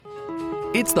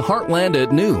It's the Heartland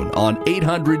at noon on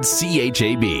 800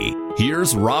 CHAB.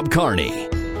 Here's Rob Carney.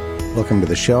 Welcome to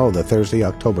the show, the Thursday,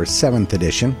 October 7th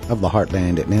edition of the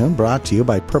Heartland at noon, brought to you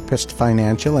by Purposed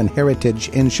Financial and Heritage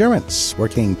Insurance,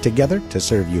 working together to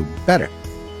serve you better.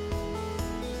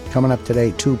 Coming up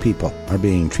today, 2 people are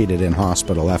being treated in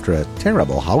hospital after a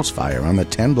terrible house fire on the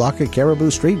 10 block of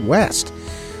Caribou Street West.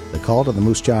 The call to the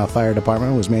Moose Jaw Fire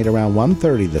Department was made around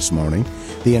 1:30 this morning.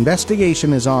 The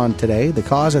investigation is on today. The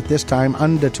cause at this time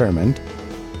undetermined.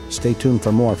 Stay tuned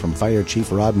for more from Fire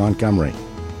Chief Rod Montgomery.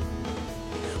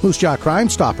 Moose Jaw Crime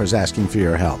Stoppers asking for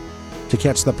your help to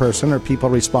catch the person or people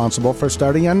responsible for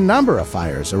starting a number of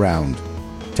fires around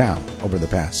town over the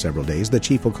past several days. The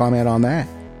chief will comment on that.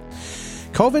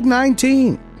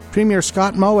 COVID-19. Premier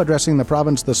Scott Moe addressing the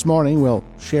province this morning will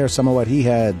share some of what he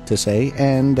had to say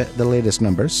and the latest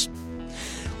numbers.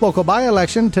 Local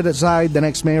by-election to decide the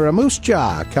next mayor of Moose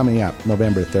Jaw coming up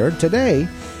November 3rd. Today,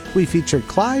 we featured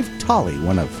Clive Tolley,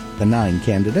 one of the 9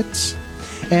 candidates.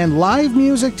 And live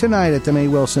music tonight at the May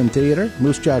Wilson Theatre,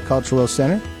 Moose Jaw Cultural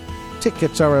Center.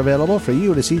 Tickets are available for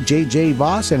you to see J.J.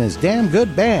 Voss and his damn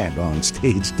good band on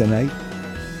stage tonight.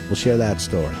 We'll share that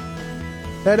story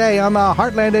today on the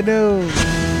Heartland at Noon.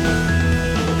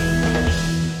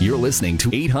 You're listening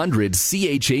to 800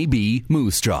 CHAB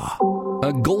Moose Jaw,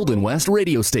 a Golden West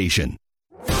radio station.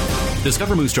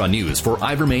 Discover Moose Jaw news for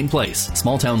Ivermain Place.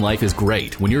 Small town life is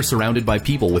great when you're surrounded by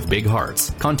people with big hearts.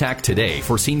 Contact today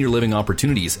for senior living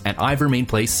opportunities at Ivermain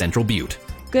Place, Central Butte.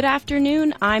 Good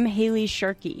afternoon, I'm Haley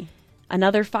Shirky.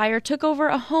 Another fire took over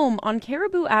a home on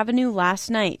Caribou Avenue last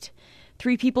night.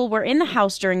 3 people were in the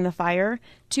house during the fire,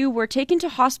 2 were taken to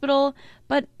hospital,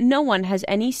 but no one has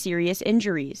any serious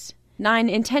injuries. 9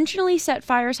 intentionally set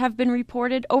fires have been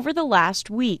reported over the last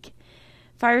week.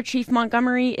 Fire Chief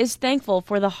Montgomery is thankful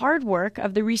for the hard work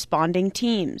of the responding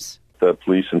teams. The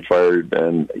police and fire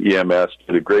and EMS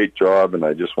did a great job, and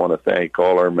I just want to thank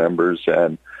all our members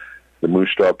and the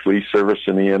Moose Jaw Police Service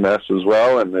and EMS as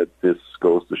well, and that this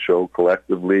goes to show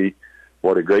collectively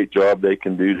what a great job they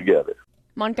can do together.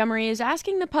 Montgomery is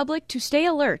asking the public to stay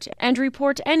alert and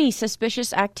report any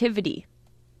suspicious activity.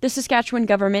 The Saskatchewan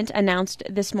government announced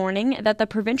this morning that the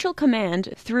provincial command,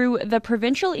 through the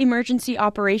Provincial Emergency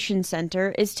Operations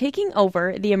Centre, is taking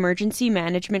over the emergency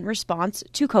management response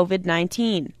to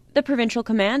COVID-19. The provincial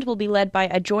command will be led by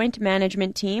a joint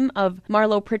management team of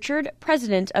Marlo Pritchard,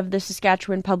 president of the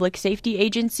Saskatchewan Public Safety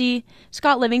Agency,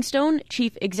 Scott Livingstone,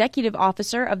 chief executive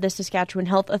officer of the Saskatchewan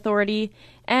Health Authority,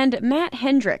 and Matt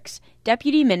Hendricks,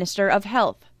 deputy minister of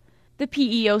health. The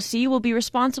PEOC will be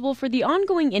responsible for the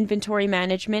ongoing inventory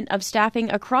management of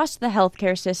staffing across the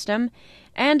healthcare system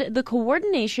and the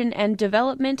coordination and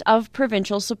development of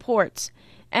provincial supports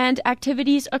and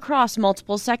activities across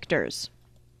multiple sectors.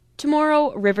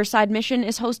 Tomorrow, Riverside Mission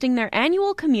is hosting their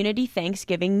annual community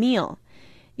Thanksgiving meal.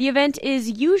 The event is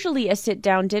usually a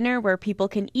sit-down dinner where people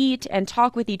can eat and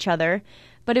talk with each other,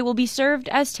 but it will be served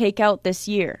as takeout this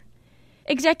year.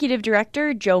 Executive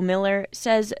Director Joe Miller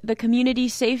says the community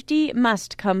safety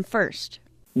must come first.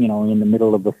 You know, in the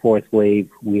middle of the 4th wave,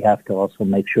 we have to also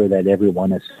make sure that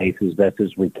everyone is safe as best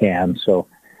as we can. So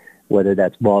whether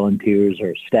that's volunteers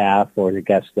or staff or the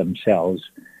guests themselves,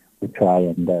 we try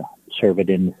and serve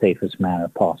it in the safest manner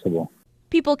possible.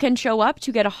 People can show up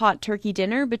to get a hot turkey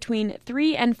dinner between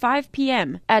 3 and 5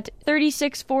 p.m. at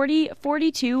 3640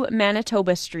 42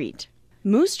 Manitoba Street.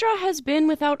 Moose Jaw has been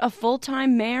without a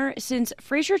full-time mayor since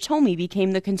Fraser Tomey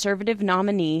became the Conservative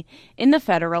nominee in the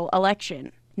federal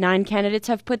election. 9 candidates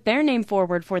have put their name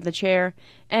forward for the chair,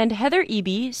 and Heather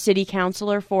Eby, city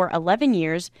councillor for 11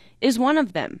 years, is one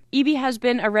of them. Eby has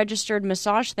been a registered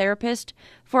massage therapist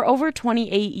for over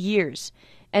 28 years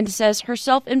and says her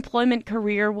self-employment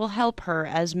career will help her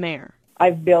as mayor.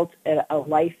 I've built a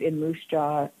life in Moose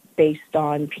Jaw based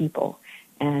on people,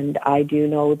 and I do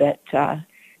know that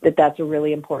that's a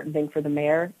really important thing for the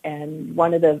mayor. And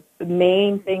one of the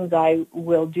main things I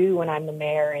will do when I'm the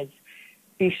mayor is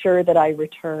be sure that I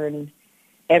return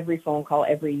every phone call,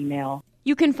 every email.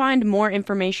 You can find more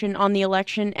information on the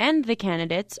election and the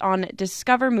candidates on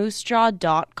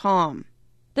discovermoosejaw.com.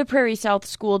 The Prairie South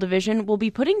School Division will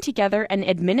be putting together an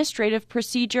administrative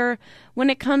procedure when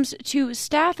it comes to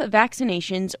staff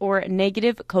vaccinations or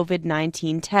negative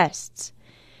COVID-19 tests.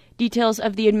 Details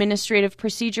of the administrative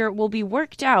procedure will be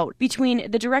worked out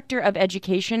between the Director of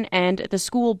Education and the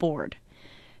school board.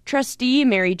 Trustee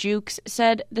Mary Jukes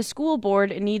said the school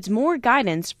board needs more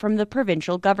guidance from the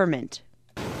provincial government.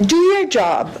 Do your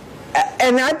job.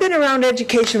 And I've been around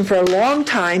education for a long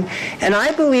time, and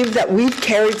I believe that we've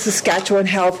carried Saskatchewan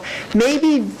Health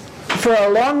maybe for a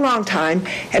long, long time,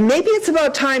 and maybe it's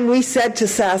about time we said to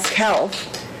Sask Health,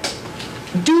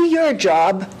 do your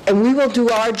job, and we will do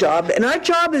our job. And our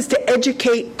job is to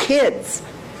educate kids.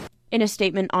 In a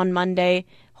statement on Monday,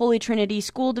 Holy Trinity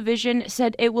School Division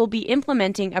said it will be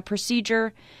implementing a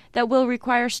procedure that will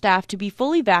require staff to be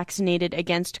fully vaccinated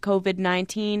against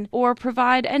COVID-19 or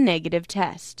provide a negative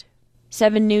test.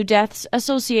 7 new deaths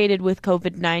associated with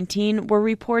COVID-19 were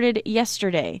reported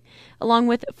yesterday, along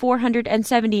with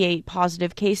 478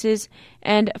 positive cases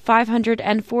and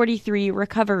 543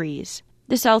 recoveries.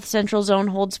 The South Central Zone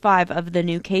holds 5 of the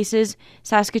new cases,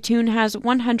 Saskatoon has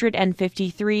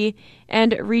 153,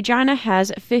 and Regina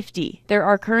has 50. There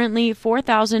are currently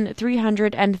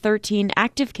 4,313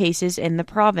 active cases in the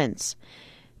province.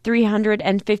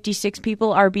 356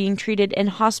 people are being treated in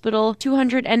hospital,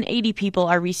 280 people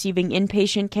are receiving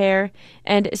inpatient care,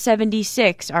 and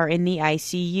 76 are in the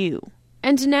ICU.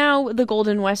 And now, the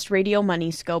Golden West Radio Money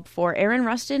Scope for Aaron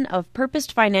Rustin of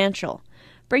Purposed Financial,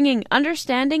 bringing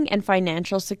understanding and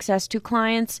financial success to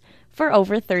clients for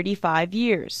over 35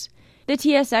 years. The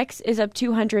TSX is up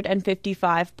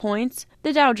 255 points,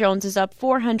 the Dow Jones is up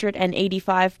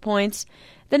 485 points,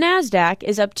 the NASDAQ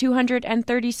is up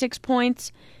 236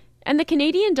 points, and the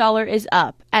Canadian dollar is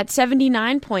up at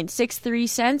 79.63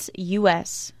 cents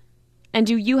US. And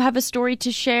do you have a story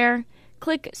to share?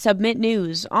 Click Submit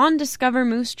News on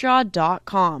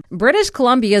discovermoosejaw.com. British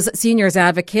Columbia's Seniors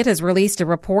Advocate has released a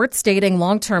report stating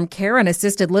long-term care and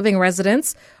assisted living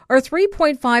residents are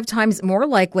 3.5 times more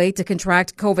likely to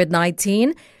contract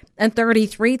COVID-19 and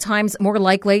 33 times more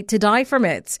likely to die from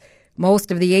it.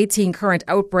 Most of the 18 current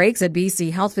outbreaks at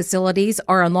BC health facilities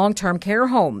are in long-term care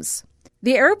homes.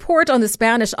 The airport on the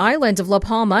Spanish island of La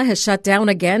Palma has shut down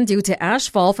again due to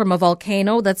ashfall from a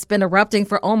volcano that's been erupting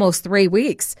for almost 3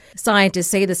 weeks. Scientists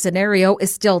say the scenario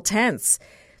is still tense.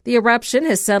 The eruption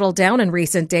has settled down in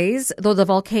recent days, though the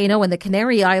volcano in the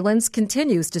Canary Islands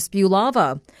continues to spew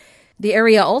lava. The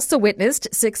area also witnessed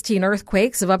 16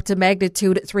 earthquakes of up to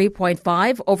magnitude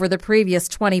 3.5 over the previous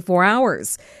 24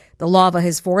 hours. The lava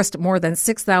has forced more than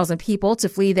 6,000 people to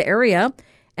flee the area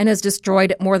and has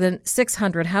destroyed more than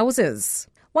 600 houses.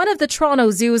 One of the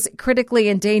Toronto Zoo's critically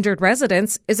endangered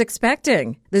residents is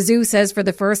expecting. The zoo says for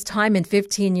the first time in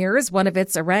 15 years, one of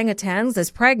its orangutans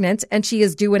is pregnant and she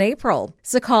is due in April.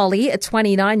 Sakali, a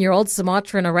 29-year-old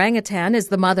Sumatran orangutan, is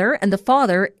the mother and the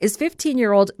father is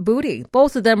 15-year-old Booty.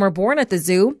 Both of them were born at the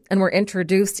zoo and were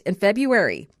introduced in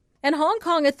February. And Hong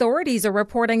Kong authorities are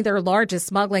reporting their largest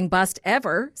smuggling bust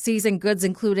ever, seizing goods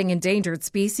including endangered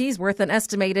species worth an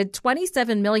estimated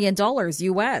 $27 million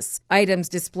U.S. Items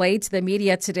displayed to the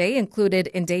media today included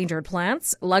endangered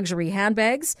plants, luxury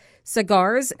handbags,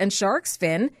 cigars, and shark's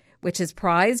fin, which is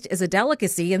prized as a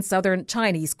delicacy in southern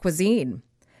Chinese cuisine.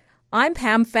 I'm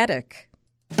Pam Feddick.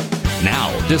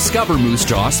 Now, Discover Moose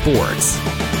Jaw Sports.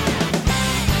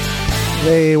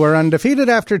 They were undefeated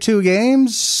after 2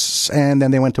 games, and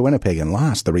then they went to Winnipeg and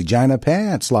lost. The Regina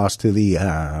Pats lost to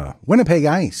the Winnipeg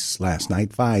Ice last night,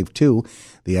 5-2.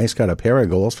 The Ice got a pair of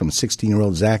goals from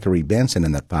 16-year-old Zachary Benson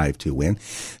in that 5-2 win.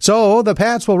 So the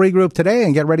Pats will regroup today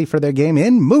and get ready for their game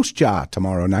in Moose Jaw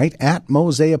tomorrow night at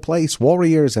Mosaic Place.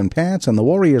 Warriors and Pats, and the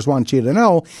Warriors want you to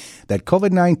know that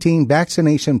COVID-19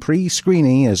 vaccination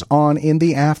pre-screening is on in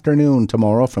the afternoon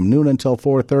tomorrow from noon until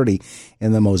 4:30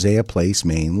 in the Mosaic Place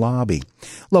main lobby.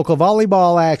 Local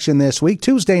volleyball action this week.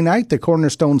 Tuesday night, the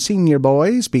Cornerstone Senior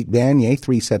Boys beat Vanier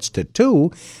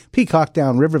 3-2. Peacock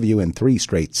down Riverview in 3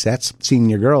 straight sets.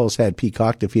 Senior girls had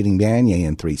Peacock defeating Vanier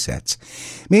in 3 sets.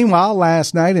 Meanwhile,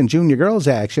 last night in junior girls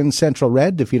action, Central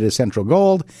Red defeated Central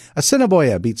Gold.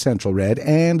 Assiniboia beat Central Red,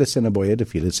 and Assiniboia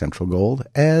defeated Central Gold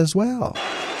as well.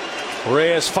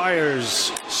 Reyes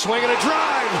fires, swing and a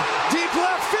drive, deep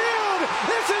left field.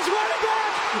 This is running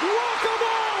back. Walk him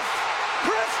off.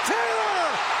 Chris Taylor.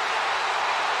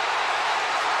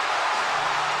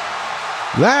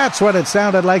 That's what it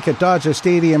sounded like at Dodger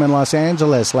Stadium in Los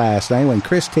Angeles last night when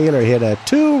Chris Taylor hit a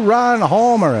 2-run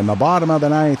homer in the bottom of the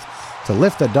 9th to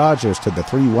lift the Dodgers to the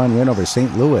 3-1 win over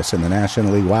St. Louis in the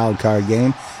National League wildcard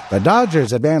game. The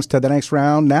Dodgers advance to the next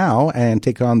round now and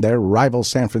take on their rival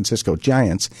San Francisco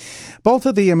Giants. Both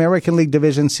of the American League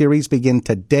Division Series begin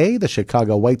today. The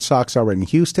Chicago White Sox are in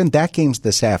Houston. That game's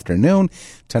this afternoon.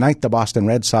 Tonight, the Boston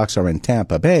Red Sox are in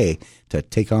Tampa Bay to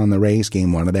take on the Rays,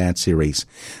 game 1 of that series.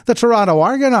 The Toronto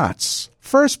Argonauts,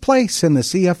 first place in the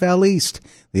CFL East.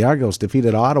 The Argos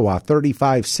defeated Ottawa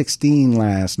 35-16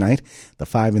 last night. The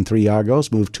 5-3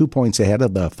 Argos moved 2 points ahead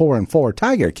of the 4-4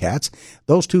 Tiger Cats.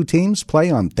 Those 2 teams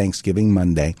play on Thanksgiving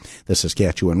Monday. The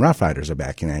Saskatchewan Roughriders are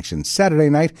back in action Saturday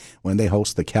night when they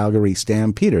host the Calgary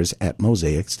Stampeders at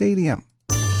Mosaic Stadium.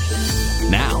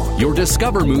 Now, your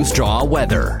Discover Moose Jaw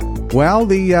weather. Well,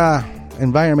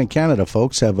 Environment Canada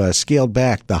folks have scaled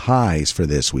back the highs for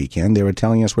this weekend. They were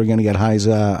telling us we're going to get highs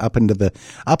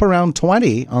up around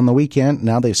 20 on the weekend.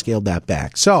 Now they've scaled that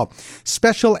back. So,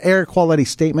 special air quality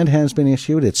statement has been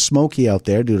issued. It's smoky out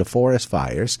there due to forest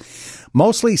fires.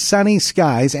 Mostly sunny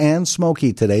skies and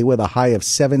smoky today with a high of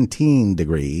 17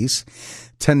 degrees.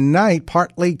 Tonight,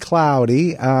 partly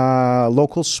cloudy,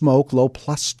 local smoke, low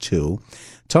 +2.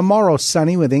 Tomorrow,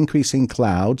 sunny with increasing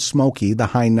clouds, smoky, the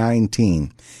high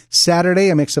 19. Saturday,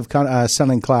 a mix of sun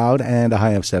and cloud and a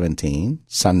high of 17.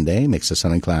 Sunday, mix of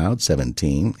sun and cloud,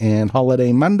 17. And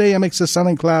holiday Monday, a mix of sun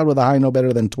and cloud with a high no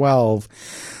better than 12.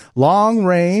 Long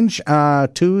range,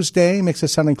 Tuesday, mix of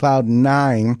sun and cloud,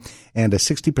 9. And a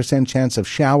 60% chance of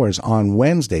showers on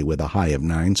Wednesday with a high of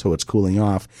 9, so it's cooling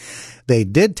off. They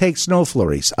did take snow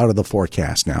flurries out of the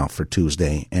forecast now for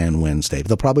Tuesday and Wednesday.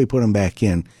 They'll probably put them back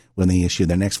in when they issue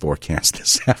their next forecast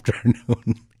this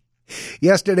afternoon.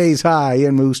 Yesterday's high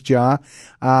in Moose Jaw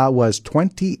was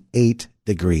 28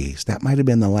 degrees. That might have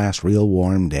been the last real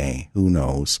warm day. Who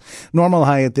knows? Normal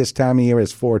high at this time of year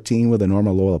is 14 with a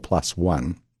normal low of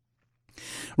 +1.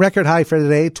 Record high for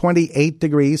today, 28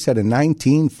 degrees, set in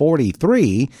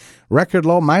 1943. Record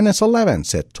low, -11,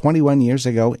 set 21 years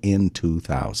ago in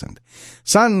 2000.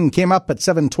 Sun came up at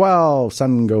 7:12.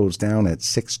 Sun goes down at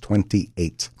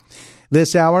 6:28.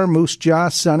 This hour, Moose Jaw,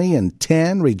 sunny and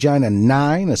 10. Regina,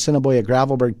 9. Assiniboia,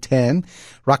 Gravelbourg, 10.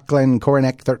 Rockglen,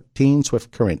 Coronet, 13.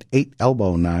 Swift Current, 8.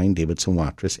 Elbow, 9. Davidson,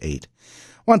 Watrous, 8.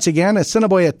 Once again,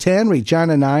 Assiniboia 10,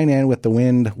 Regina 9, and with the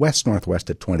wind west-northwest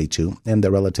at 22, and the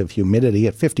relative humidity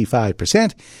at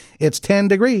 55%, it's 10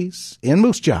 degrees in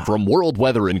Moose Jaw. From World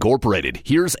Weather Incorporated,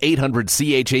 here's 800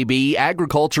 CHAB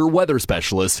Agriculture Weather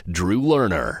Specialist Drew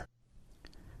Lerner.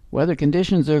 Weather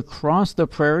conditions across the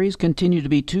prairies continue to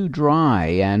be too dry,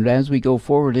 and as we go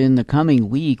forward in the coming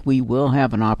week, we will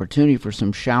have an opportunity for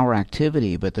some shower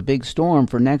activity, but the big storm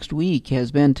for next week has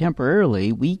been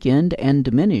temporarily weakened and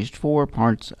diminished for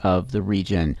parts of the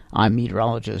region. I'm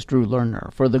meteorologist Drew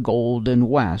Lerner for the Golden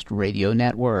West Radio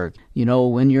Network. You know,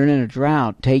 when you're in a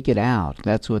drought, take it out.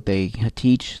 That's what they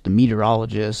teach the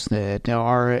meteorologists that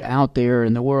are out there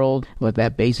in the world. What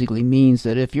that basically means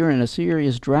that if you're in a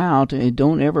serious drought,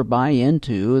 don't ever buy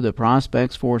into the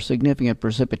prospects for significant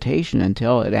precipitation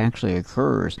until it actually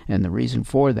occurs. And the reason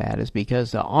for that is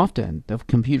because often the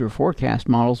computer forecast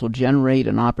models will generate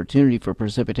an opportunity for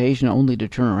precipitation only to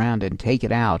turn around and take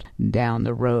it out down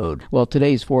the road. Well,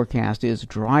 today's forecast is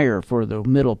drier for the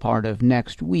middle part of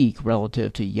next week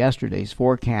relative to yesterday's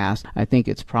forecast. I think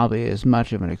it's probably as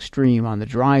much of an extreme on the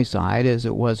dry side as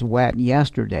it was wet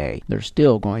yesterday. There's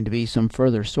still going to be some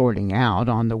further sorting out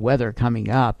on the weather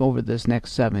coming up over this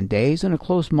next 7 days, and a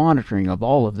close monitoring of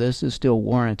all of this is still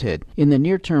warranted. In the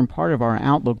near-term part of our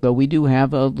outlook, though, we do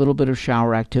have a little bit of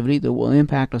shower activity that will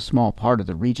impact a small part of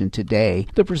the region today.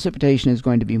 The precipitation is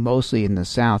going to be mostly in the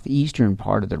southeastern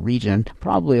part of the region,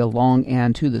 probably along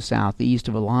and to the southeast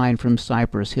of a line from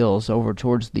Cypress Hills over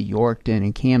towards the Yorkton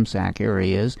and Kamsack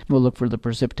areas. We'll look for the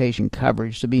precipitation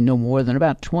coverage to be no more than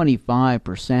about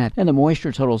 25%, and the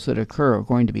moisture totals that occur are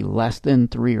going to be less than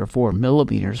 3 or 4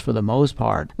 millimeters for the most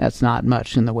part. That's not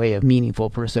much in the way of meaningful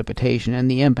precipitation, and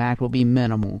the impact will be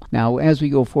minimal. Now, as we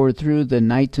go forward through the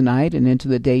night tonight and into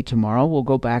the day tomorrow, we'll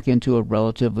go back into a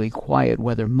relatively quiet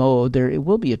weather mode. There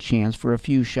will be a chance for a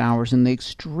few showers in the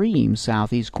extreme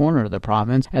southeast corner of the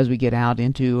province as we get out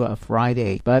into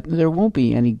Friday, but there won't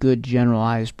be any good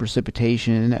generalized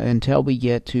precipitation until we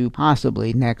get to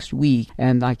possibly next week.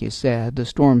 And like you said, the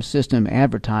storm system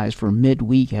advertised for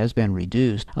midweek has been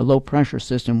reduced. A low pressure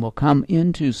system will come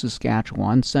into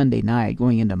Saskatchewan Sunday night.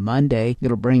 Going into Monday,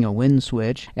 it'll bring a wind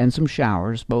switch and some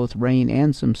showers. Both rain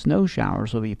and some snow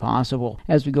showers will be possible.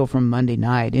 As we go from Monday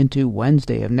night into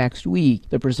Wednesday of next week,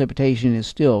 the precipitation is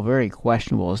still very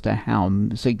questionable as to how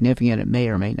significant it may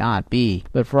or may not be.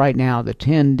 But for right now, the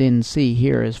tendency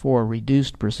here is for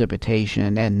reduced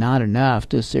precipitation and not enough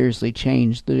to seriously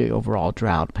change the overall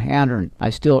drought pattern. I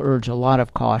still urge a lot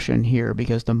of caution here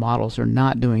because the models are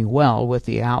not doing well with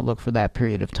the outlook for that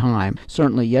period of time.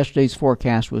 Certainly yesterday's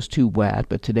forecast was too wet,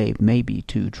 but today may be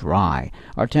too dry.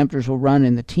 Our temperatures will run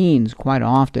in the teens quite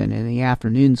often in the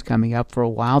afternoons coming up for a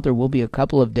while. There will be a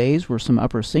couple of days where some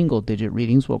upper single-digit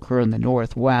readings will occur in the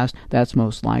northwest. That's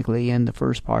most likely in the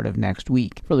first part of next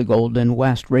week. For the Golden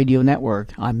West Radio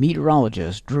Network, I'm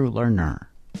meteorologist Drew Lerner.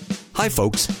 Hi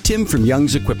folks, Tim from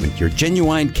Young's Equipment, your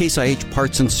genuine Case IH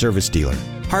parts and service dealer.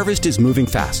 Harvest is moving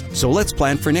fast, so let's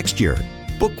plan for next year.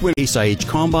 Book with Case IH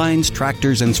combines,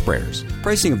 tractors, and sprayers.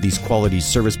 Pricing of these quality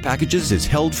service packages is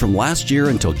held from last year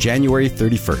until January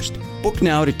 31st. Book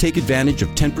now to take advantage of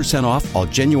 10% off all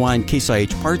genuine Case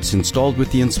IH parts installed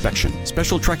with the inspection,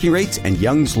 special trucking rates, and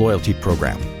Young's loyalty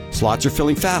program. Slots are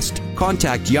filling fast.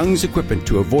 Contact Young's Equipment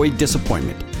to avoid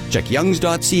disappointment. Check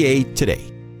youngs.ca today.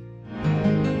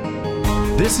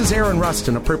 This is Aaron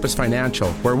Rustin of Purpose Financial,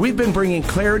 where we've been bringing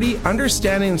clarity,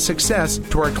 understanding, and success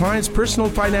to our clients' personal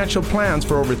financial plans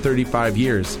for over 35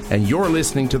 years. And you're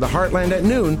listening to the Heartland at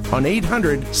Noon on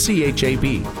 800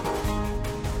 CHAB.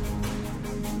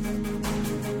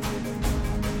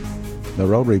 The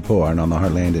Road Report on the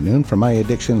Heartland at Noon from My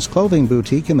Addictions Clothing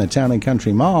Boutique in the Town and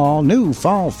Country Mall. New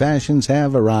fall fashions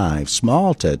have arrived.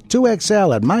 Small to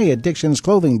 2XL at My Addictions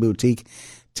Clothing Boutique,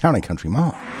 Town and Country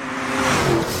Mall.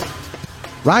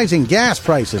 Rising gas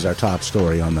prices are top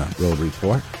story on the Road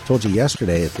Report. Told you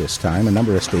yesterday at this time, a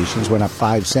number of stations went up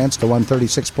 5 cents to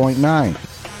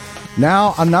 136.9.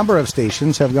 Now, a number of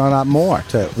stations have gone up more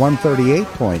to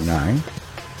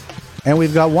 138.9. And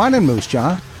we've got one in Moose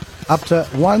Jaw up to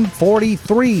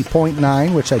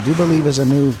 143.9, which I do believe is a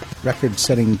new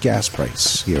record-setting gas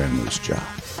price here in Moose Jaw.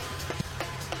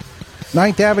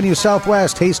 9th Avenue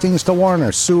Southwest, Hastings to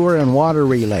Warner, sewer and water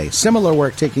relay. Similar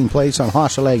work taking place on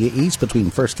Hochelaga East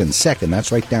between 1st and 2nd.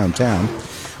 That's right downtown.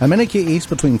 Aminiki East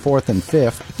between 4th and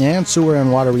 5th. And sewer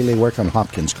and water relay work on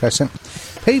Hopkins Crescent.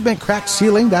 Pavement crack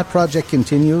sealing. That project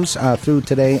continues through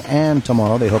today and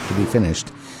tomorrow. They hope to be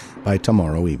finished by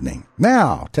tomorrow evening.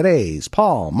 Now, today's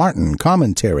Paul Martin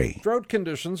commentary. Drought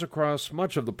conditions across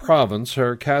much of the province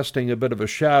are casting a bit of a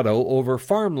shadow over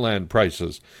farmland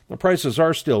prices. The prices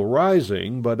are still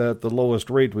rising, but at the lowest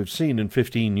rate we've seen in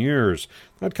 15 years.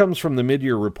 That comes from the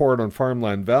mid-year report on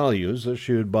farmland values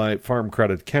issued by Farm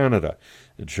Credit Canada.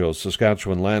 It shows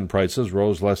Saskatchewan land prices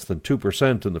rose less than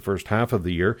 2% in the first half of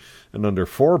the year and under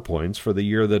 4 points for the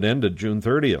year that ended June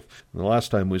 30th. And the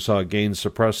last time we saw gains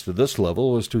suppressed to this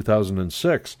level was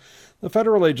 2006. The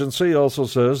federal agency also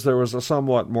says there was a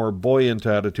somewhat more buoyant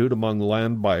attitude among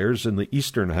land buyers in the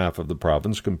eastern half of the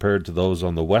province compared to those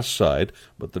on the west side,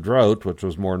 but the drought, which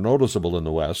was more noticeable in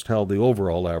the west, held the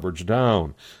overall average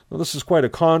down. Now, this is quite a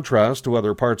contrast to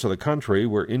other parts of the country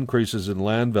where increases in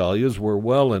land values were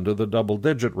well into the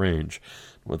double-digit range.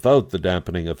 Without the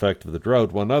dampening effect of the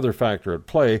drought, one other factor at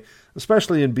play,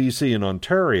 especially in BC and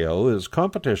Ontario, is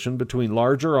competition between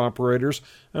larger operators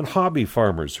and hobby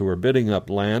farmers who are bidding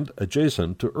up land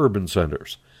adjacent to urban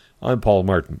centres. I'm Paul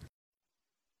Martin.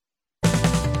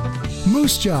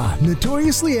 Moose Jaw,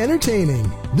 notoriously entertaining.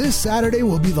 This Saturday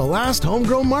will be the last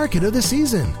homegrown market of the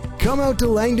season. Come out to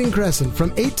Langdon Crescent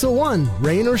from 8 to 1,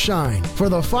 rain or shine, for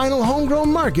the final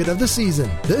homegrown market of the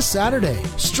season. This Saturday,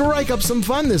 strike up some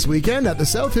fun this weekend at the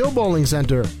South Hill Bowling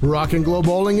Center. Rock and Glow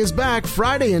Bowling is back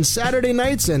Friday and Saturday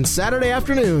nights and Saturday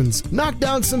afternoons. Knock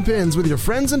down some pins with your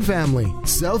friends and family.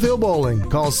 South Hill Bowling.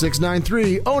 Call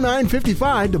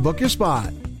 693-0955 to book your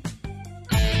spot.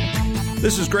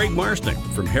 This is Greg Marsnick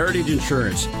from Heritage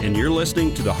Insurance, and you're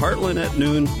listening to the Heartland at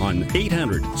Noon on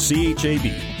 800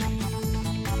 CHAB.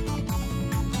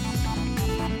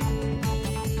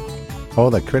 Oh,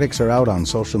 the critics are out on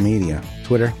social media,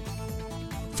 Twitter,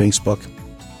 Facebook,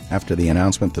 after the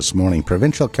announcement this morning.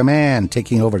 Provincial Command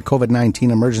taking over COVID-19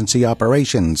 emergency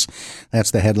operations.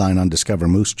 That's the headline on Discover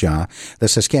Moose Jaw. The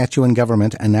Saskatchewan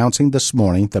government announcing this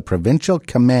morning the Provincial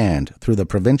Command through the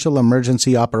Provincial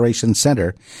Emergency Operations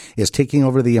Centre is taking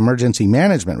over the emergency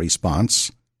management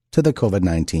response to the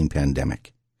COVID-19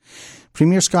 pandemic.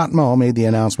 Premier Scott Moe made the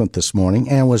announcement this morning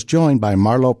and was joined by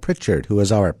Marlo Pritchard, who is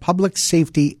our Public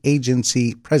Safety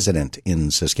Agency President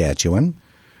in Saskatchewan.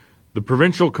 The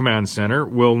Provincial Command Centre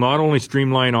will not only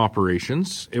streamline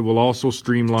operations, it will also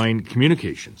streamline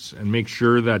communications and make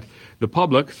sure that the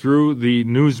public, through the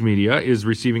news media, is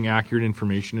receiving accurate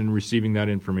information and receiving that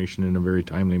information in a very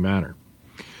timely manner.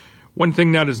 One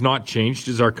thing that has not changed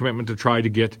is our commitment to try to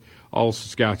get all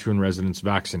Saskatchewan residents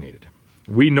vaccinated.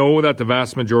 We know that the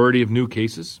vast majority of new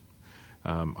cases,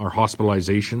 our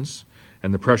hospitalizations,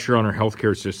 and the pressure on our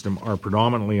healthcare system are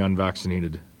predominantly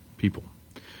unvaccinated people.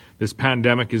 This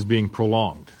pandemic is being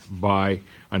prolonged by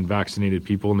unvaccinated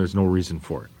people, and there's no reason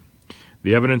for it.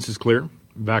 The evidence is clear.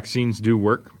 Vaccines do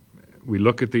work. We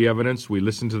look at the evidence. We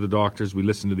listen to the doctors. We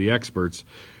listen to the experts.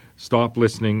 Stop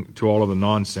listening to all of the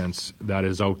nonsense that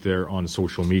is out there on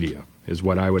social media, is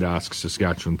what I would ask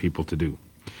Saskatchewan people to do.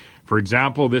 For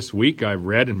example, this week I've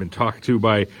read and been talked to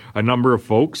by a number of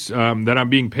folks that I'm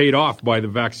being paid off by the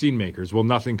vaccine makers. Well,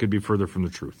 nothing could be further from the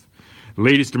truth. The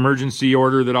latest emergency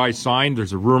order that I signed,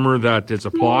 there's a rumor that it's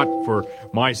a plot for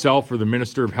myself or the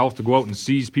Minister of Health to go out and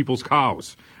seize people's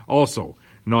cows. Also,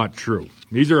 not true.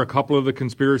 These are a couple of the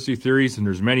conspiracy theories, and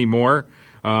there's many more.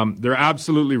 They're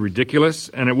absolutely ridiculous,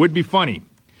 and it would be funny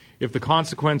if the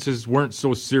consequences weren't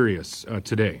so serious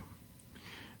today.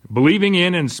 Believing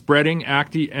in and spreading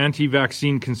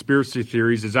anti-vaccine conspiracy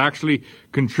theories is actually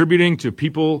contributing to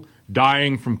people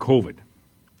dying from COVID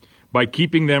by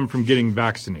keeping them from getting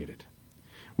vaccinated.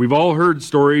 We've all heard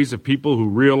stories of people who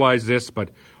realized this, but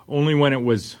only when it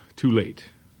was too late.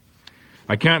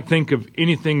 I can't think of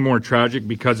anything more tragic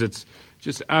because it's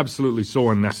just absolutely so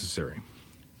unnecessary.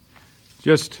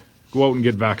 Just go out and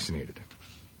get vaccinated.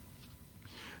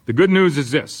 The good news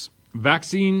is this.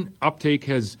 Vaccine uptake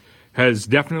has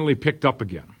definitely picked up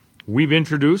again. We've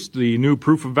introduced the new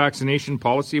proof of vaccination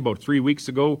policy about 3 weeks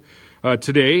ago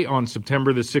today on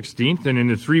September the 16th, and in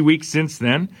the 3 weeks since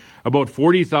then, about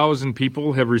 40,000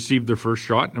 people have received their first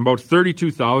shot, and about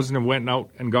 32,000 have went out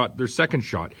and got their second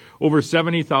shot. Over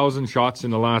 70,000 shots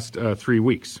in the last 3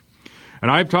 weeks. And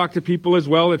I've talked to people as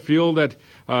well that feel that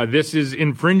this is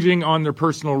infringing on their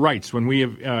personal rights when we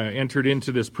have entered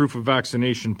into this proof of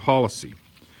vaccination policy.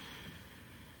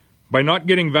 By not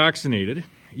getting vaccinated,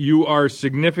 you are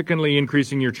significantly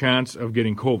increasing your chance of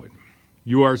getting COVID.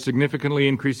 You are significantly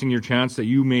increasing your chance that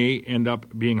you may end up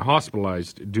being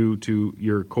hospitalized due to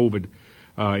your COVID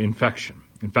infection.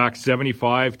 In fact,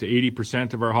 75 to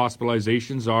 80% of our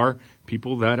hospitalizations are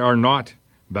people that are not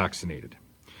vaccinated.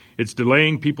 It's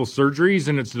delaying people's surgeries,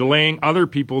 and it's delaying other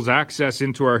people's access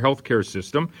into our healthcare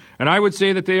system. And I would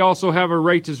say that they also have a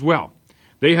right as well.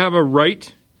 They have a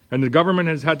right, and the government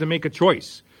has had to make a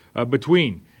choice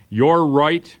between your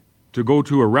right to go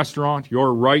to a restaurant,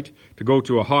 your right to go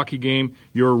to a hockey game,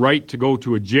 your right to go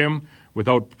to a gym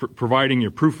without providing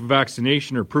your proof of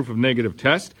vaccination or proof of negative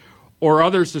test, or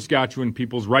other Saskatchewan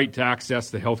people's right to access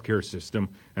the healthcare system,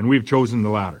 and we've chosen the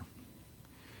latter.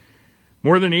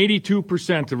 More than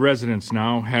 82% of residents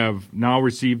have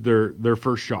received their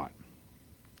first shot.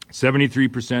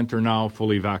 73% are now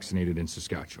fully vaccinated in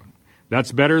Saskatchewan.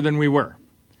 That's better than we were,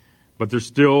 but there's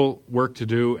still work to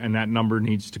do, and that number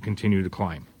needs to continue to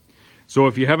climb. So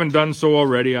if you haven't done so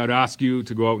already, I'd ask you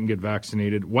to go out and get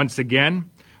vaccinated. Once again,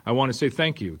 I want to say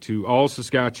thank you to all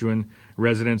Saskatchewan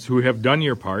residents who have done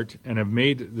your part and have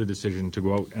made the decision to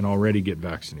go out and already get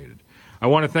vaccinated. I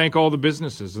want to thank all the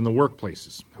businesses and the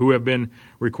workplaces who have been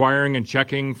requiring and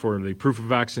checking for the proof of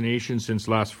vaccination since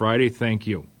last Friday. Thank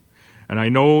you. And I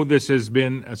know this has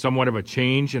been somewhat of a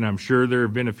change, and I'm sure there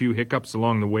have been a few hiccups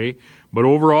along the way. But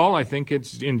overall, I think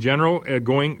it's, in general,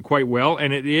 going quite well,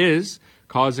 and it is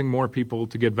causing more people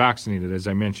to get vaccinated, as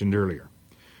I mentioned earlier.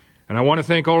 And I want to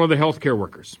thank all of the healthcare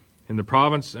workers in the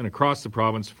province and across the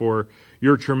province for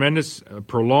your tremendous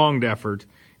prolonged effort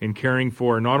in caring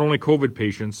for not only COVID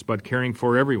patients, but caring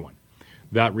for everyone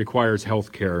that requires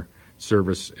healthcare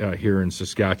service here in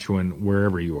Saskatchewan,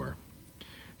 wherever you are.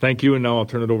 Thank you, and now I'll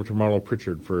turn it over to Marlo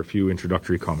Pritchard for a few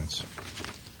introductory comments.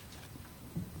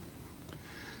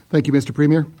 Thank you, Mr.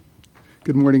 Premier.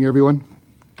 Good morning, everyone.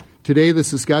 Today, the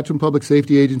Saskatchewan Public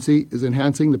Safety Agency is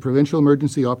enhancing the Provincial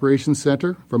Emergency Operations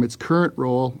Centre from its current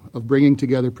role of bringing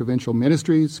together provincial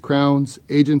ministries, crowns,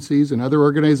 agencies, and other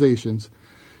organizations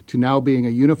to now being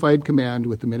a unified command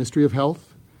with the Ministry of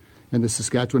Health and the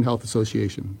Saskatchewan Health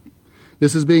Association.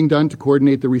 This is being done to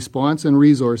coordinate the response and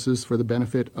resources for the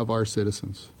benefit of our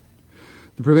citizens.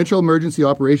 The Provincial Emergency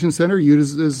Operations Centre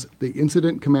uses the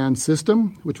Incident Command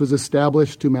System, which was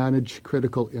established to manage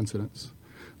critical incidents.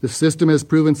 The system has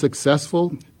proven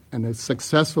successful and has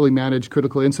successfully managed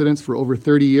critical incidents for over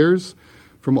 30 years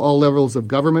from all levels of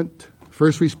government,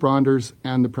 first responders,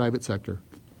 and the private sector.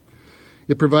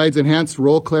 It provides enhanced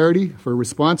role clarity for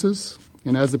responses,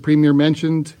 and as the Premier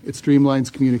mentioned, it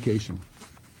streamlines communication.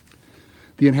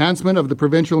 The enhancement of the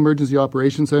Provincial Emergency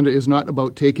Operations Centre is not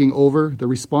about taking over the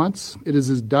response. It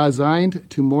is designed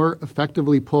to more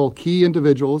effectively pull key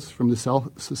individuals from the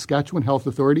Saskatchewan Health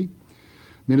Authority,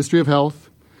 Ministry of Health,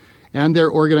 and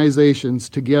their organizations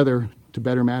together to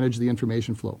better manage the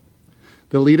information flow.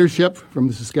 The leadership from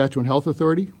the Saskatchewan Health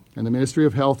Authority and the Ministry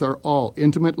of Health are all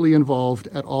intimately involved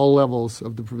at all levels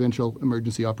of the Provincial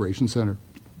Emergency Operations Centre.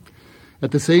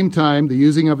 At the same time, the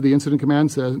using of the Incident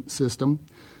Command System,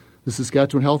 the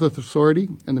Saskatchewan Health Authority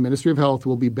and the Ministry of Health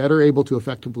will be better able to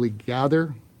effectively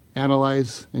gather,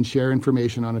 analyze, and share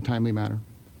information on a timely manner.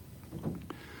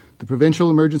 The Provincial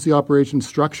Emergency Operations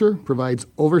Structure provides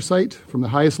oversight from the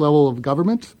highest level of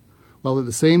government, while at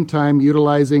the same time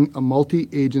utilizing a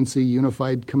multi-agency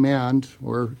unified command,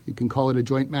 or you can call it a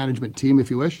joint management team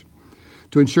if you wish,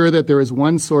 to ensure that there is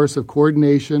one source of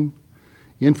coordination,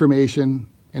 information,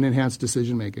 and enhanced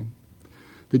decision-making.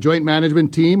 The joint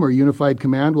management team, or unified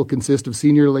command, will consist of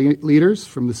senior leaders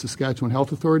from the Saskatchewan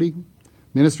Health Authority,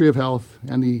 Ministry of Health,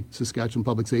 and the Saskatchewan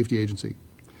Public Safety Agency.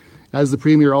 As the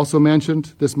Premier also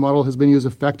mentioned, this model has been used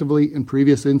effectively in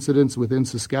previous incidents within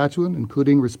Saskatchewan,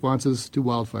 including responses to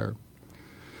wildfire.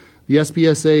 The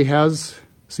SPSA has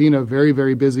seen a very,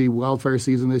 very busy wildfire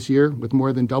season this year, with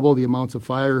more than double the amounts of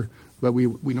fire that we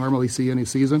normally see in a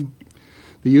season.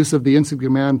 The use of the incident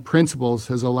command principles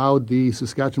has allowed the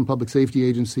Saskatchewan Public Safety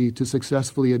Agency to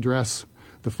successfully address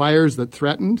the fires that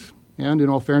threatened and, in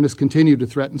all fairness, continue to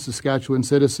threaten Saskatchewan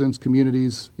citizens,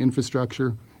 communities,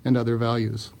 infrastructure, and other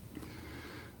values.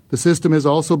 The system has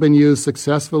also been used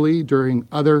successfully during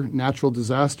other natural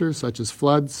disasters, such as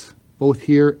floods, both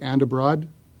here and abroad.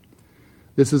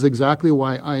 This is exactly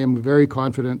why I am very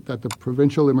confident that the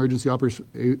Provincial Emergency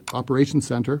Operations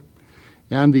Centre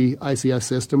and the ICS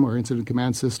system, or Incident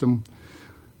Command System,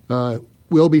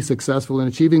 will be successful in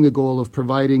achieving the goal of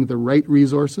providing the right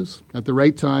resources at the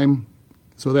right time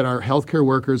so that our healthcare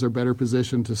workers are better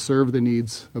positioned to serve the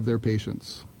needs of their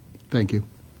patients. Thank you.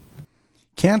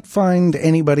 Can't find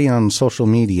anybody on social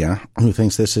media who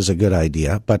thinks this is a good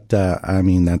idea, but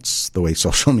that's the way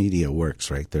social media works,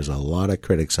 right? There's a lot of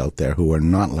critics out there who are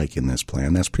not liking this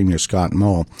plan. That's Premier Scott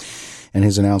Moe and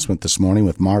his announcement this morning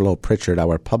with Marlo Pritchard,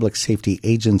 our Public Safety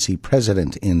Agency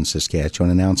president in Saskatchewan,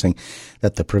 announcing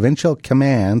that the provincial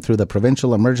command through the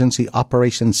Provincial Emergency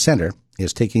Operations Centre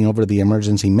is taking over the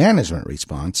emergency management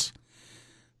response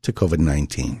to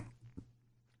COVID-19.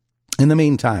 In the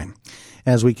meantime,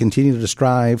 as we continue to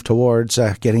strive towards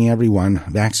getting everyone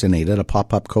vaccinated, a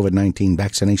pop-up COVID-19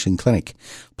 vaccination clinic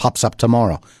pops up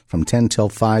tomorrow from 10 till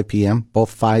 5 p.m.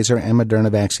 Both Pfizer and Moderna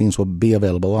vaccines will be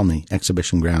available on the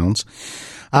exhibition grounds.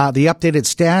 The updated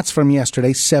stats from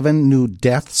yesterday: 7 new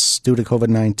deaths due to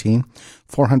COVID-19,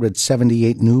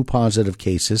 478 new positive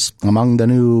cases. Among the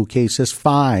new cases,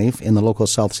 5 in the local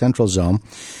South Central zone.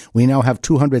 We now have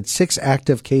 206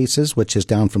 active cases, which is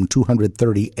down from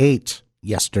 238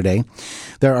 yesterday.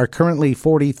 There are currently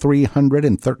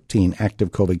 4,313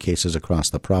 active COVID cases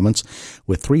across the province,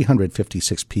 with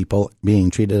 356 people being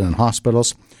treated in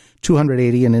hospitals,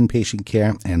 280 in inpatient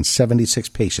care, and 76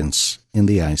 patients in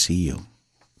the ICU.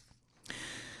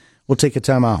 We'll take a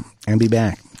time out and be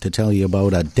back to tell you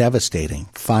about a devastating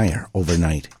fire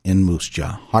overnight in Moose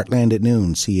Jaw. Heartland at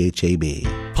Noon,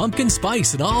 CHAB. Pumpkin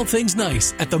spice and all things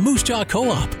nice at the Moose Jaw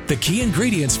Co-op. The key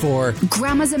ingredients for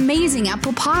Grandma's amazing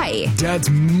apple pie. Dad's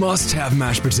must-have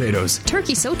mashed potatoes.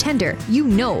 Turkey so tender, you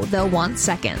know they'll want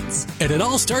seconds. And it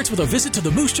all starts with a visit to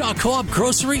the Moose Jaw Co-op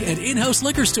grocery and in-house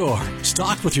liquor store.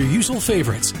 Stocked with your usual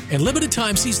favorites and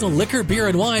limited-time seasonal liquor, beer,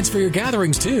 and wines for your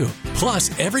gatherings, too.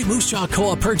 Plus, every Moose Jaw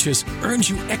Co-op purchase earns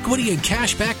you equity and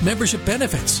cash back membership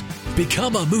benefits.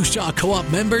 Become a Moose Jaw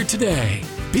Co-op member today.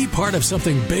 Be part of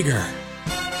something bigger.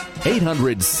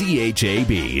 800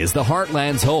 CHAB is the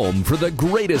Heartland's home for the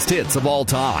greatest hits of all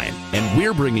time. And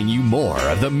we're bringing you more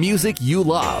of the music you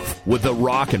love with the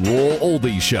Rock and Roll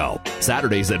Oldies Show.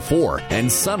 Saturdays at 4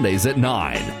 and Sundays at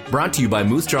 9. Brought to you by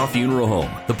Moose Jaw Funeral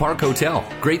Home, the Park Hotel,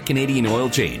 Great Canadian Oil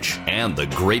Change, and the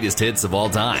greatest hits of all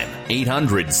time.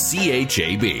 800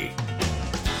 CHAB.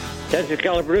 Attention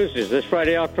cattle producers, this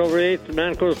Friday, October 8th, the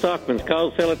Mancoda Stockman's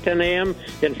cows sale at 10 a.m.,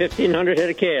 then 1,500 head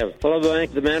of calves. Followed by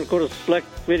the Mancoda Select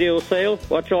Video Sale.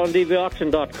 Watch on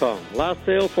dbauction.com. Last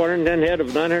sale, 410 head of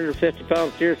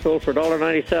 950-pound steer sold for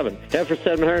 $1.97. Heifer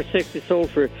 760 sold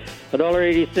for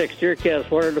 $1.86. Steer calves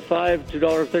 400 to 5,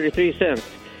 $2.33.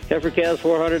 Heifer calves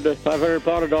 400 to 500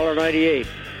 pound, $1.98.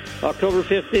 October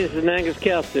 15th is the Angus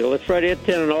calf sale. It's Friday at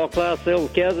 10, an all-class sale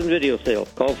with calves and video sale.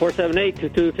 Call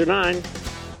 478-2229.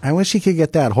 I wish he could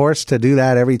get that horse to do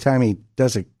that every time he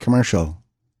does a commercial.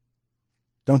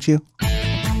 Don't you?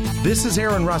 This is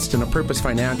Aaron Rustin of Purpose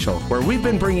Financial, where we've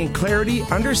been bringing clarity,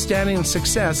 understanding, and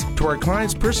success to our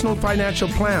clients' personal financial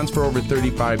plans for over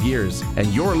 35 years. And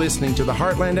you're listening to the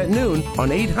Heartland at Noon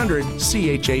on 800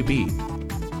 CHAB.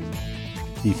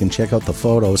 You can check out the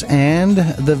photos and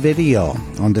the video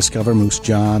on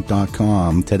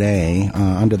discovermoosejaw.com today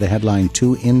under the headline,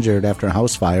 2 injured after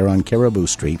house fire on Caribou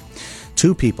Street.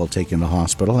 2 people taken to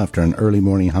hospital after an early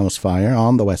morning house fire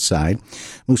on the west side.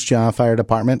 Moose Jaw Fire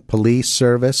Department, Police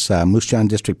Service, Moose Jaw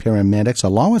District Paramedics,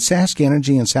 along with Sask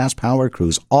Energy and Sask Power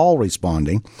crews, all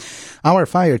responding. Our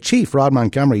Fire Chief, Rod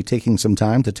Montgomery, taking some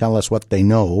time to tell us what they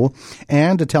know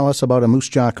and to tell us about a Moose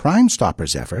Jaw Crime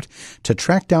Stoppers effort to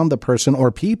track down the person or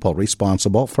people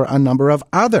responsible for a number of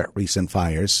other recent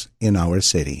fires in our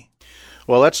city.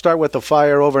 Well, let's start with the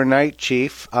fire overnight,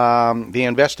 Chief. The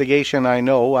investigation, I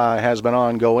know, has been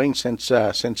ongoing since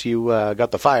you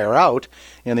got the fire out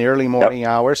in the early morning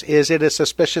hours. Is it a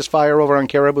suspicious fire over on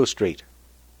Caribou Street?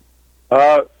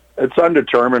 It's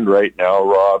undetermined right now,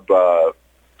 Rob.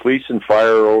 Police and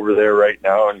fire are over there right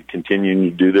now and continuing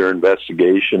to do their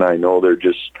investigation. I know they're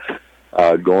just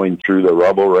going through the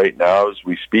rubble right now as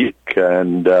we speak,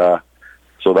 and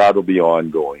so that'll be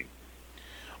ongoing.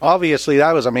 Obviously,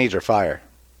 that was a major fire.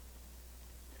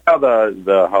 Yeah,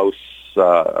 the house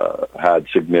had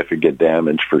significant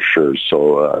damage for sure,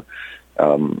 so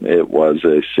it was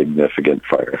a significant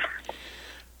fire.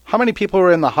 How many people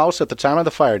were in the house at the time of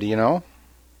the fire, do you know?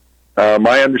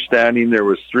 My understanding, there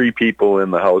was 3 people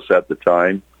in the house at the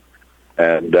time,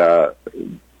 and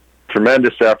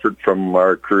tremendous effort from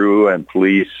our crew and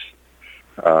police.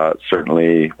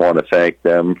 Certainly want to thank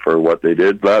them for what they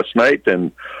did last night,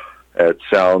 and it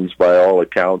sounds, by all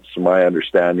accounts, my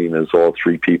understanding is all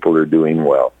 3 people are doing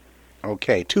well.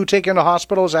 Okay, 2 taken to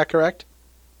hospital, is that correct?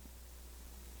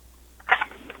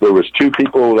 There was 2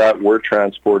 people that were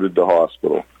transported to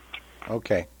hospital.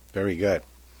 Okay, very good.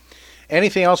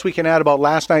 Anything else we can add about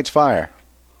last night's fire?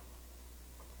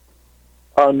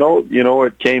 No,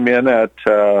 it came in at,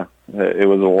 it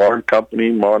was an alarm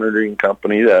company, monitoring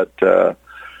company that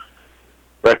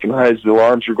recognized the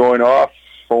alarms were going off,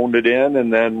 phoned it in,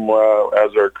 and then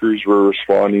as our crews were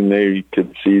responding, they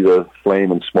could see the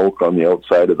flame and smoke on the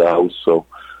outside of the house. So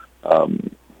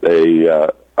they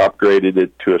upgraded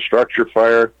it to a structure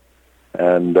fire,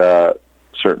 and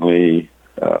certainly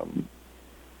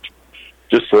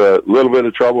just a little bit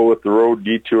of trouble with the road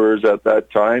detours at that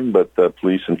time, but the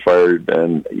police and fire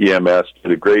and EMS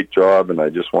did a great job, and I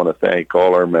just want to thank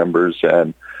all our members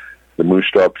and the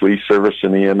Moose Jaw Police Service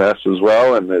and EMS as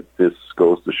well, and that this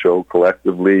goes to show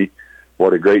collectively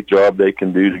what a great job they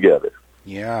can do together.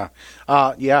 Yeah.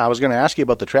 I was going to ask you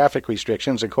about the traffic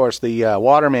restrictions. Of course, the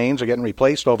water mains are getting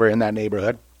replaced over in that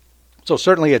neighborhood, so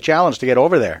certainly a challenge to get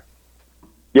over there.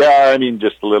 Yeah, I mean,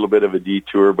 just a little bit of a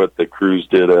detour, but the crews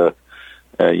did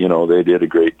they did a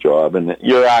great job, and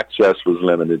your access was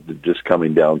limited to just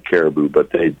coming down Caribou, but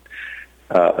they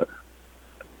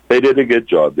did a good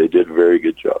job. They did a very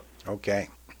good job. Okay.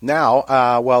 Now,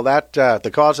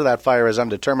 the cause of that fire is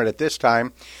undetermined at this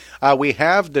time. We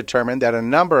have determined that a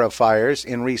number of fires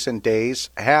in recent days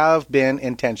have been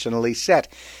intentionally set.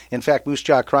 In fact, Moose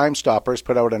Jaw Crime Stoppers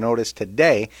put out a notice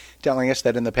today telling us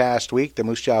that in the past week, the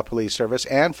Moose Jaw Police Service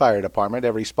and Fire Department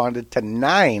have responded to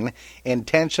 9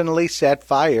 intentionally set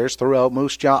fires throughout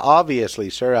Moose Jaw. Obviously,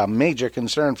 sir, a major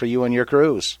concern for you and your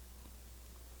crews.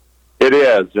 It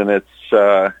is, and it's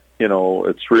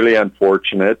it's really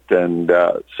unfortunate, and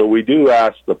so we do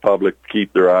ask the public to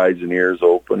keep their eyes and ears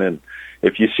open, and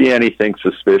if you see anything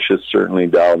suspicious, certainly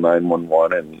dial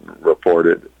 911 and report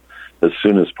it as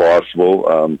soon as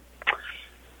possible.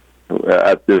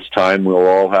 At this time, we'll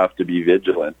all have to be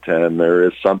vigilant, and there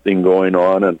is something going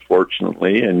on,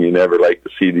 unfortunately, and you never like to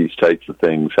see these types of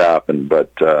things happen,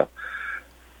 but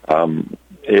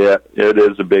it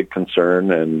is a big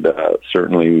concern, and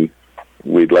certainly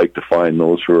we'd like to find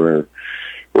those who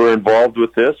are involved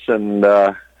with this and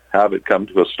have it come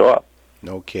to a stop.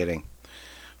 No kidding.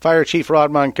 Fire Chief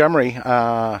Rod Montgomery,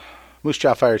 Moose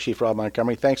Jaw Fire Chief Rod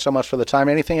Montgomery, thanks so much for the time.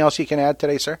 Anything else you can add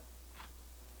today, sir?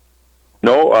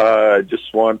 No, I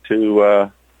just want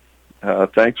to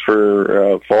thanks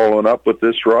for following up with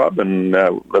this, Rob, and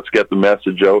let's get the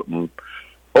message out, and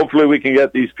hopefully we can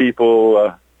get these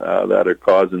people that are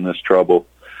causing this trouble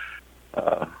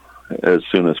as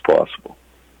soon as possible.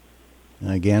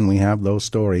 Again, we have those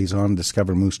stories on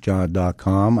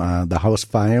discovermoosejaw.com. The house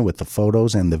fire with the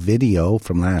photos and the video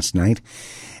from last night,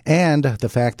 and the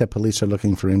fact that police are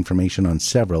looking for information on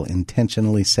several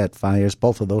intentionally set fires.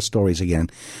 Both of those stories,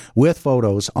 again, with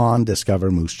photos on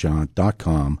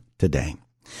discovermoosejaw.com today.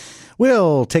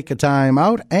 We'll take a time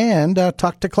out and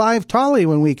talk to Clive Tolley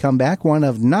when we come back, one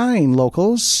of 9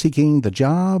 locals seeking the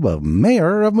job of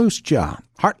mayor of Moose Jaw.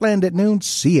 Heartland at Noon,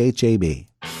 CHAB.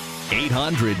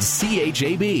 800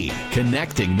 CHAB,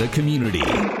 connecting the community.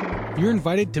 You're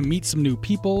invited to meet some new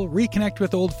people, reconnect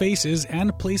with old faces,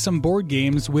 and play some board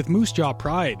games with Moose Jaw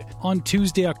Pride. On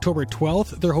Tuesday, October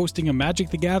 12th, they're hosting a Magic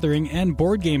the Gathering and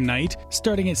board game night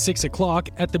starting at 6 o'clock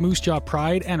at the Moose Jaw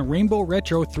Pride and Rainbow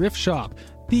Retro Thrift Shop.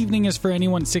 The evening is for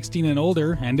anyone 16 and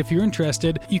older, and if you're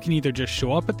interested, you can either just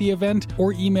show up at the event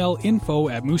or email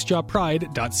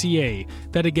info@moosejawpride.ca.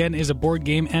 That again is a board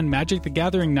game and Magic the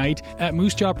Gathering night at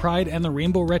Moose Jaw Pride and the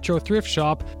Rainbow Retro Thrift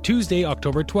Shop, Tuesday,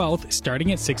 October 12th,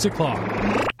 starting at 6 o'clock.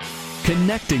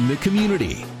 Connecting the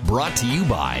community. Brought to you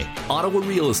by Ottawa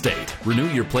Real Estate. Renew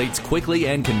your plates quickly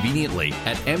and conveniently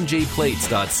at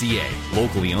mjplates.ca.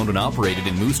 Locally owned and operated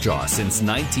in Moose Jaw since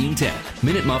 1910.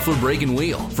 Minute Muffler Brake and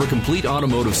Wheel. For complete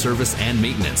automotive service and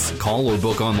maintenance, call or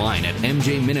book online at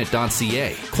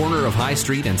mjminute.ca. Corner of High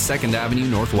Street and 2nd Avenue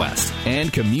Northwest.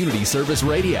 And Community Service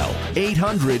Radio.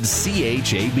 800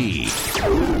 CHAB.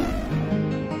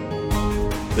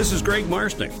 This is Greg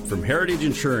Marsnick from Heritage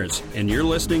Insurance, and you're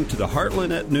listening to the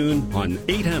Heartland at Noon on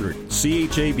 800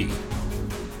 CHAB.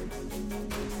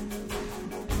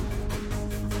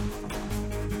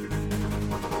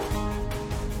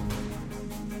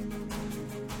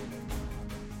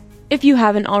 If you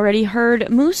haven't already heard,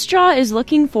 Moose Jaw is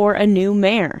looking for a new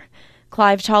mayor.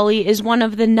 Clive Tolley is one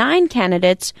of the 9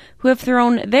 candidates who have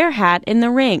thrown their hat in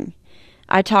the ring.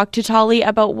 I talked to Tolley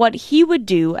about what he would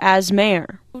do as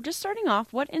mayor. Just starting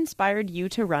off, what inspired you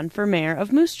to run for mayor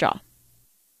of Moose Jaw?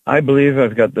 I believe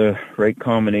I've got the right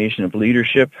combination of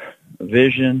leadership,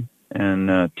 vision,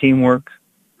 and teamwork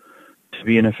to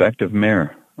be an effective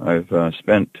mayor. I've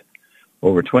spent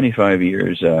over 25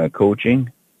 years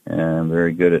coaching, and I'm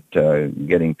very good at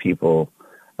getting people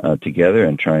together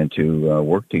and trying to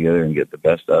work together and get the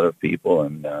best out of people.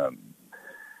 And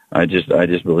I just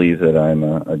believe that I'm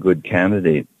a good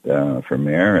candidate for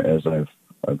mayor, as I've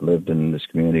lived in this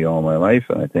community all my life,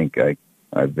 and I think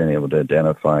I've been able to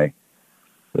identify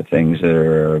the things that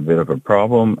are a bit of a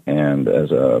problem. And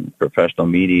as a professional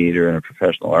mediator and a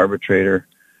professional arbitrator,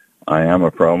 I am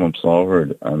a problem solver.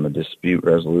 I'm a dispute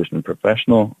resolution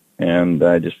professional, and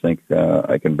I just think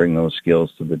I can bring those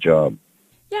skills to the job.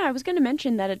 Yeah, I was going to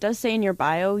mention that it does say in your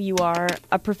bio you are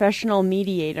a professional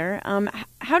mediator.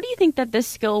 How do you think that this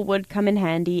skill would come in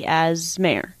handy as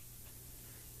mayor?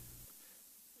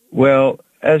 Well,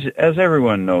 as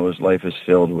everyone knows, life is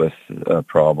filled with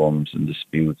problems and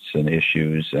disputes and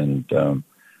issues. And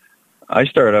I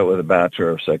started out with a Bachelor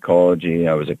of Psychology.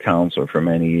 I was a counselor for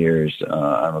many years.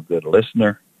 I'm a good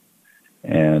listener.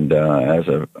 And as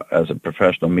a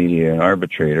professional mediator and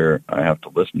arbitrator, I have to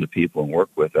listen to people and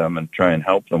work with them and try and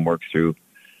help them work through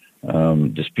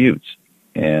disputes.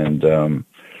 And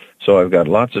so I've got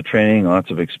lots of training, lots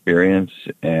of experience,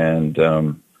 and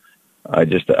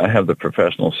I have the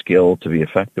professional skill to be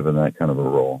effective in that kind of a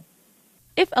role.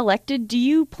 If elected, do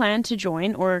you plan to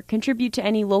join or contribute to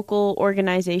any local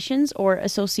organizations or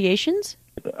associations?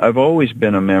 I've always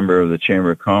been a member of the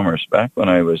Chamber of Commerce. Back when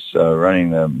I was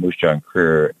running the Moose Jaw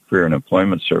Career and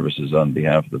Employment Services on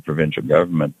behalf of the provincial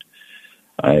government,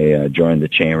 I joined the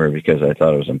Chamber because I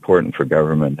thought it was important for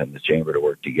government and the Chamber to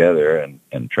work together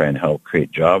and try and help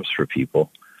create jobs for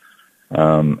people.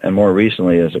 And more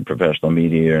recently, as a professional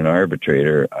mediator and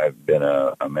arbitrator, I've been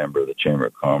a member of the Chamber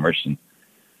of Commerce, and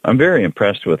I'm very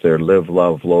impressed with their Live,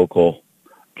 Love, Local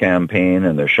campaign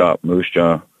and their Shop Moose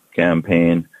Jaw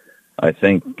campaign. I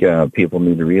think people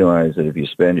need to realize that if you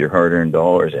spend your hard-earned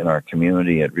dollars in our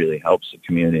community, it really helps the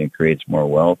community and creates more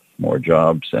wealth, more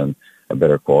jobs, and a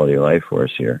better quality of life for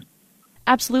us here.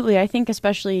 Absolutely. I think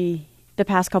especially the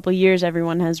past couple of years,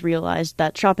 everyone has realized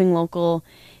that shopping local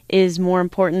is more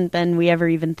important than we ever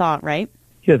even thought, right?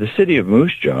 Yeah, the city of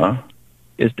Moose Jaw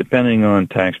is depending on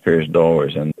taxpayers'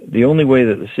 dollars, and the only way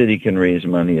that the city can raise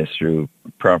money is through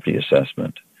property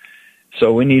assessment.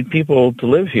 So we need people to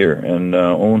live here and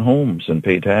own homes and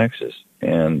pay taxes.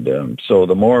 And so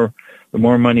the more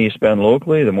money you spend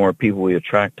locally, the more people we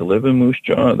attract to live in Moose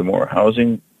Jaw, the more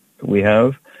housing we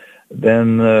have,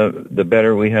 then the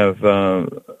better we have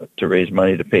to raise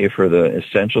money to pay for the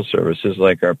essential services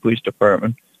like our police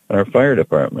department and our fire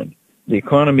department. The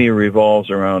economy revolves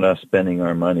around us spending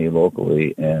our money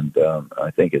locally, and I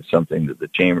think it's something that the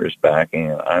Chamber is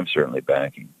backing, and I'm certainly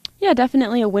backing. Yeah,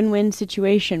 definitely a win-win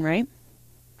situation, right?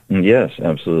 Yes,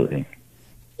 absolutely.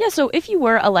 Yeah, so if you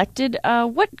were elected,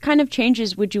 what kind of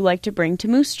changes would you like to bring to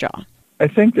Moose Jaw? I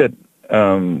think that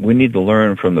we need to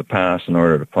learn from the past in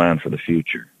order to plan for the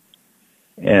future.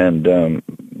 And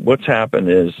what's happened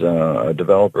is a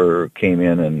developer came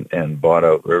in and bought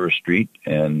out River Street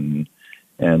and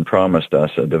promised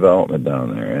us a development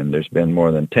down there. And there's been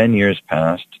more than 10 years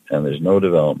past, and there's no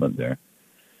development there.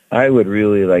 I would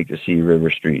really like to see River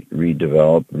Street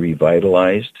redeveloped,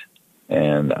 revitalized,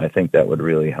 and I think that would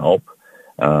really help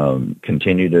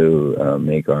continue to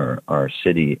make our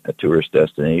city a tourist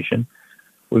destination.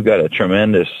 We've got a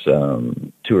tremendous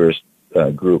tourist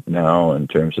group now in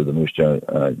terms of the Moose Jaw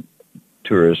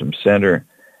Tourism Center,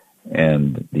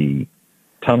 and the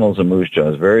tunnels of Moose Jaw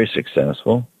is very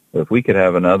successful. If we could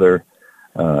have another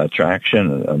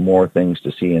attraction, more things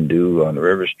to see and do on the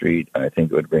River Street, I think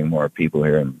it would bring more people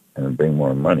here and bring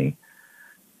more money.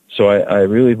 So I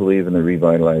really believe in the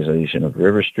revitalization of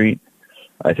River Street.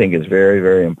 I think it's very,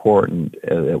 very important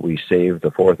that we save the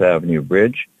 4th Avenue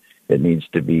Bridge. It needs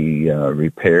to be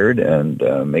repaired and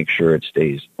make sure it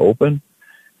stays open.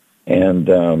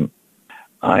 And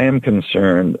I am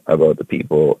concerned about the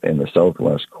people in the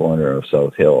southwest corner of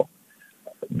South Hill.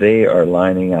 They are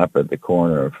lining up at the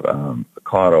corner of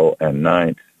Cotto and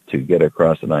 9th to get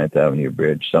across the 9th Avenue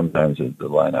Bridge. Sometimes the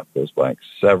lineup goes back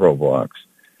several blocks.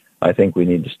 I think we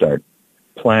need to start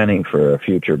planning for a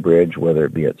future bridge, whether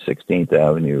it be at 16th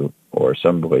Avenue or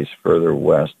someplace further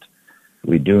west.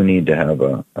 We do need to have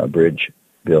a bridge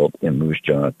built in Moose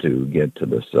Jaw to get to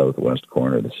the southwest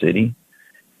corner of the city.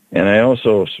 And I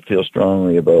also feel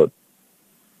strongly about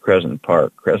Crescent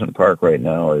Park. Crescent Park right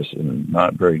now is in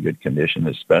not very good condition,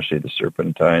 especially the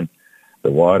Serpentine.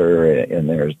 The water in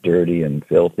there is dirty and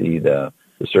filthy. The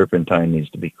Serpentine needs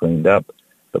to be cleaned up.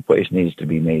 The place needs to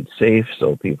be made safe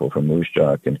so people from Moose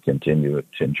Jaw can continue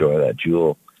to enjoy that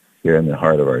jewel here in the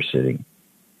heart of our city.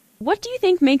 What do you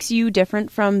think makes you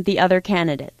different from the other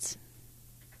candidates?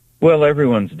 Well,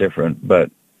 everyone's different,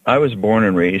 but I was born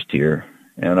and raised here,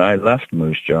 and I left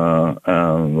Moose Jaw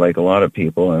like a lot of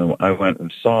people, and I went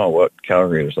and saw what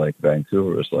Calgary was like,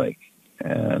 Vancouver was like,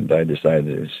 and I decided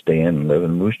to stay in and live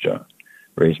in Moose Jaw,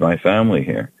 raise my family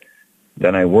here.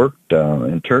 Then I worked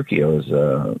in Turkey. I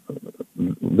was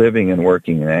living and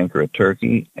working in Ankara,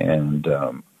 Turkey, and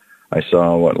I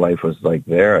saw what life was like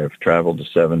there. I've traveled to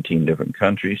 17 different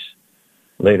countries.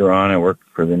 Later on, I worked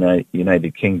for the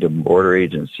United Kingdom Border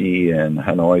Agency in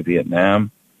Hanoi, Vietnam.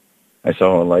 I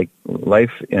saw like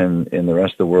life in the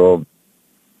rest of the world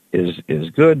is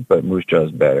good, but Moose Jaw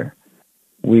is better.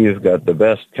 We've got the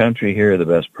best country here, the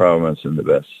best province, and the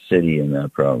best city in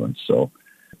that province. So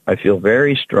I feel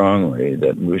very strongly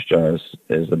that Moose Jaw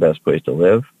is the best place to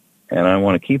live, and I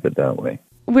want to keep it that way.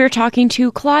 We're talking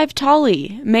to Clive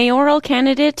Tolley, mayoral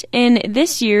candidate in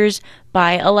this year's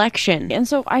by-election. And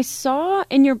so I saw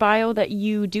in your bio that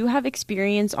you do have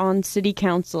experience on city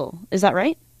council. Is that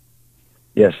right?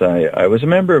 Yes, I was a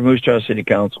member of Moose Jaw City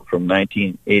Council from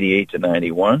 1988 to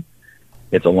 91.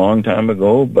 It's a long time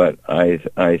ago, but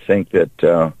I think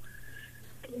that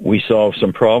we solved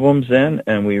some problems then,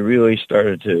 and we really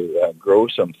started to grow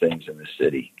some things in the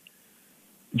city.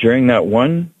 During that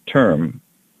one term,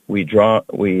 we drilled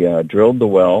the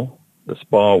well, the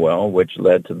spa well, which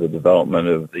led to the development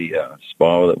of the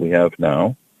spa that we have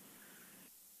now.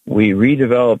 We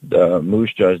redeveloped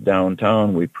Moose Jaw's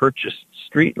downtown. We purchased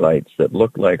street lights that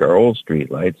looked like our old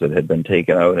street lights that had been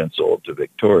taken out and sold to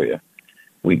Victoria.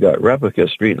 We got replica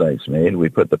street lights made. We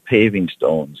put the paving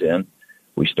stones in.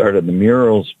 We started the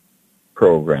murals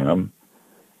program.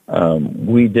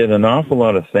 We did an awful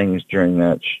lot of things during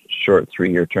that short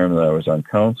 3-year term that I was on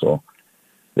council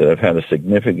that have had a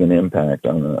significant impact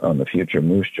on the future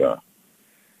Moose Jaw.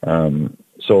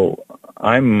 So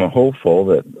I'm hopeful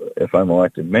that if I'm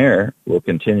elected mayor, we'll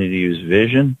continue to use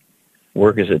vision,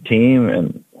 work as a team,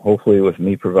 and hopefully with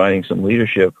me providing some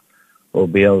leadership, we'll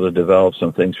be able to develop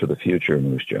some things for the future of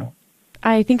Moose Jaw.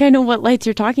 I think I know what lights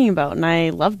you're talking about, and I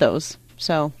love those.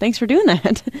 So thanks for doing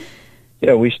that.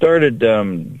 Yeah, we started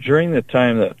during the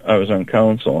time that I was on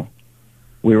council.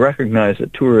 We recognized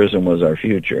that tourism was our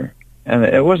future. And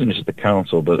it wasn't just the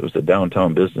council, but it was the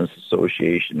Downtown Business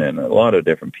Association, and a lot of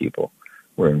different people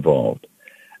were involved.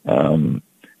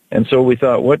 And so we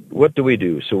thought, what do we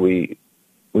do? So we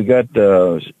got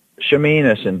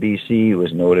Chemainus in BC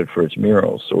was noted for its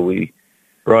murals. So we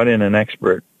brought in an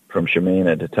expert from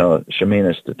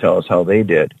Chemainus to tell us how they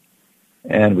did.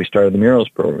 And we started the murals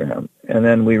program. And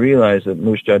then we realized that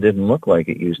Moose Jaw didn't look like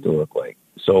it used to look like.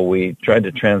 So we tried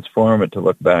to transform it to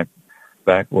look back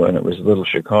when it was Little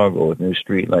Chicago with new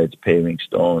streetlights, paving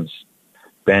stones,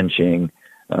 benching,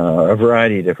 a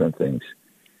variety of different things.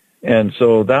 And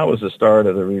so that was the start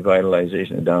of the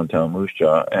revitalization of downtown Moose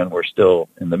Jaw, and we're still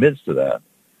in the midst of that.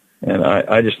 And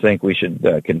I just think we should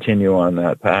continue on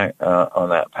that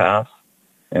path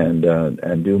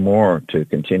and do more to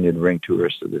continue to bring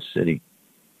tourists to this city.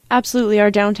 Absolutely.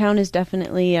 Our downtown is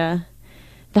definitely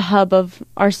the hub of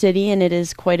our city, and it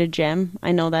is quite a gem.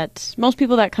 I know that most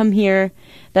people that come here,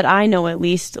 that I know at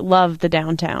least, love the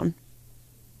downtown.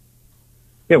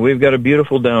 Yeah, we've got a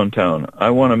beautiful downtown. I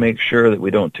want to make sure that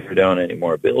we don't tear down any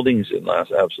more buildings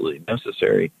unless absolutely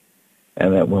necessary,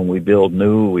 and that when we build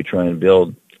new, we try and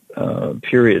build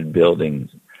period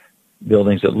buildings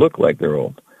that look like they're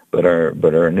old, but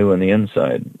are new on the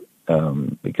inside.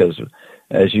 Because,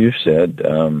 as you've said,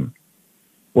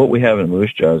 what we have in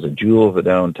Moose Jaw is a jewel of a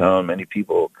downtown. Many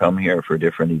people come here for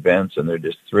different events, and they're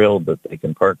just thrilled that they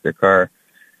can park their car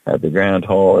at the Grand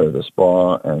Hall or the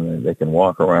spa, and they can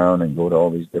walk around and go to all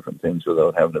these different things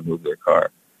without having to move their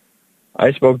car.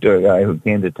 I spoke to a guy who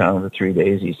came to town for 3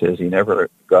 days. He says he never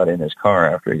got in his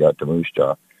car after he got to Moose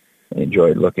Jaw. He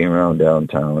enjoyed looking around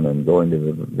downtown and going to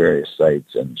the various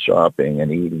sites and shopping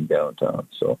and eating downtown.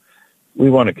 So we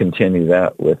want to continue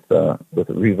that with the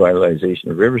revitalization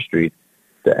of River Street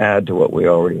to add to what we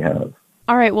already have.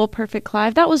 All right, well, perfect,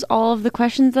 Clive. That was all of the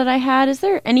questions that I had. Is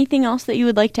there anything else that you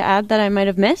would like to add that I might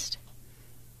have missed?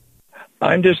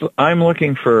 I'm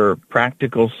looking for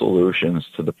practical solutions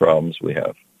to the problems we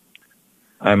have.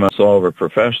 I'm a solver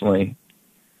professionally.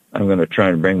 I'm going to try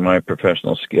and bring my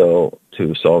professional skill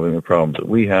to solving the problems that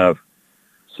we have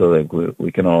so that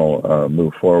we can all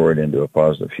move forward into a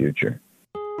positive future.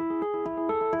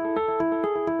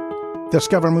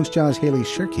 Discover Moose Jaw's Haley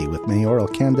Shirkey with mayoral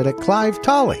candidate Clive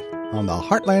Tolley on the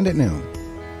Heartland at Noon.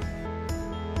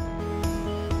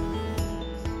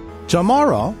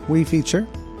 Tomorrow, we feature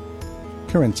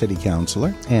current city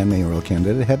councillor and mayoral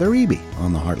candidate Heather Eby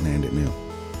on the Heartland at Noon.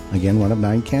 Again, one of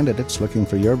 9 candidates looking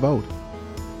for your vote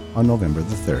on November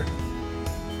the 3rd.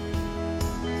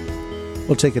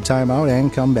 We'll take a time out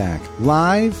and come back.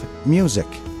 Live music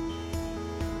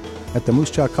at the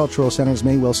Moose Jaw Cultural Center's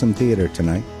May Wilson Theatre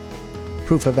tonight.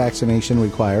 Proof of vaccination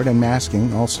required, and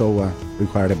masking also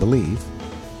required, I believe.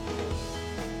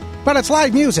 But it's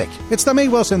live music. It's the May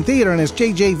Wilson Theatre, and it's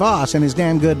J.J. Voss and his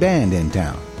damn good band in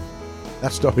town.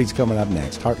 That story's coming up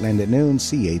next. Heartland at Noon,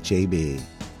 CHAB.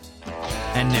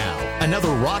 And now, another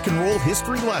rock and roll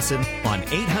history lesson on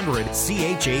 800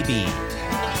 CHAB.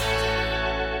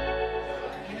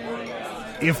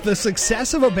 If the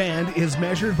success of a band is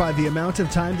measured by the amount of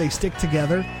time they stick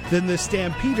together, then the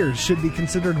Stampeders should be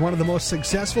considered one of the most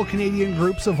successful Canadian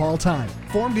groups of all time.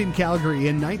 Formed in Calgary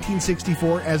in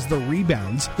 1964 as the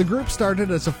Rebounds, the group started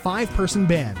as a 5-person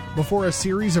band before a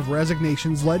series of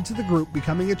resignations led to the group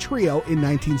becoming a trio in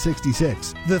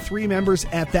 1966. The 3 members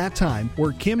at that time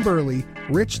were Kim Burley,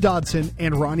 Rich Dodson,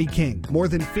 and Ronnie King. More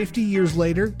than 50 years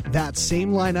later, that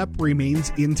same lineup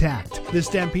remains intact. The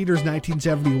Stampeders'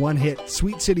 1971 hit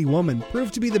Sweet City Woman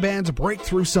proved to be the band's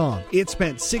breakthrough song. It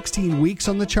spent 16 weeks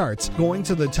on the charts, going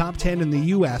to the top 10 in the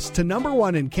U.S., to number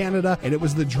 1 in Canada, and it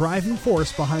was the driving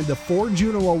force behind the 4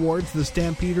 Juno Awards the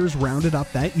Stampeders rounded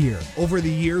up that year. Over the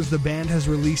years, the band has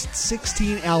released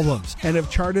 16 albums and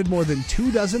have charted more than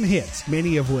 24 hits,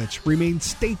 many of which remain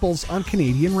staples on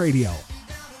Canadian radio.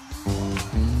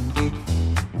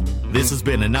 This has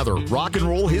been another rock and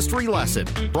roll history lesson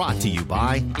brought to you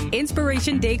by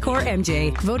Inspiration Decor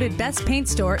MJ, voted best paint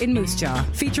store in Moose Jaw,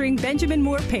 featuring Benjamin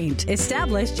Moore paint,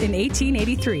 established in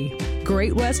 1883.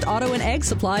 Great West Auto and Egg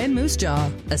Supply in Moose Jaw,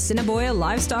 Assiniboia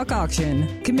Livestock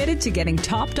Auction, committed to getting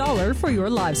top dollar for your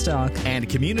livestock. And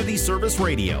Community Service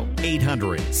Radio,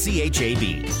 800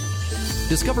 CHAB.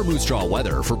 Discover Moose Jaw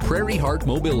weather for Prairie Heart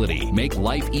Mobility. Make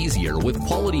life easier with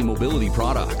quality mobility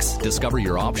products. Discover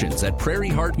your options at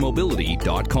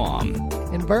prairieheartmobility.com.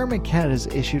 Environment Canada has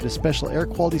issued a special air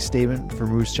quality statement for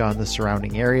Moose Jaw and the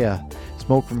surrounding area.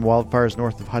 Smoke from wildfires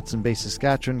north of Hudson Bay,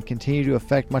 Saskatchewan continue to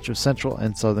affect much of central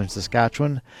and southern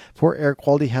Saskatchewan. Poor air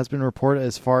quality has been reported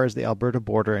as far as the Alberta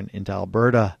border and into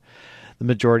Alberta. The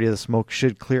majority of the smoke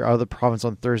should clear out of the province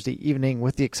on Thursday evening,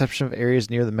 with the exception of areas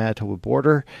near the Manitoba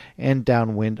border and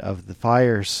downwind of the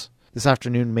fires. This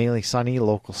afternoon, mainly sunny,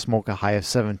 local smoke a high of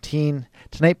 17.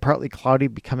 Tonight, partly cloudy,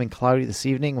 becoming cloudy this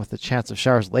evening with a chance of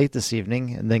showers late this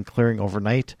evening and then clearing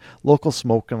overnight. Local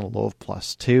smoke and a low of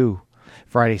 +2.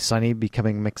 Friday, sunny,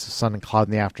 becoming a mix of sun and cloud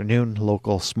in the afternoon.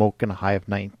 Local smoke and a high of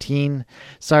 19.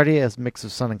 Saturday, a mix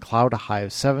of sun and cloud, a high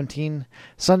of 17.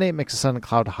 Sunday, a mix of sun and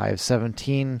cloud, a high of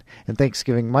 17. And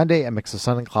Thanksgiving Monday, a mix of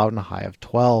sun and cloud and a high of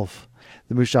 12.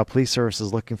 The Moose Jaw Police Service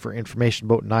is looking for information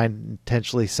about 9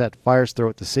 intentionally set fires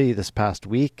throughout the city this past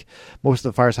week. Most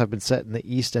of the fires have been set in the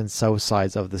east and south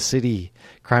sides of the city.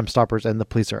 Crime Stoppers and the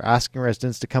police are asking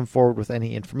residents to come forward with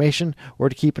any information or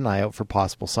to keep an eye out for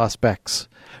possible suspects.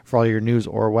 For all your news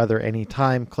or weather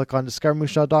anytime, click on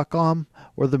discovermoosejaw.com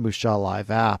or the Moose Jaw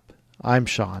Live app. I'm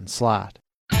Sean Slatt.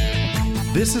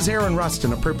 This is Aaron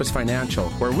Rustin of Purpose Financial,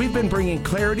 where we've been bringing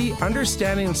clarity,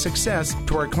 understanding, and success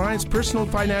to our clients' personal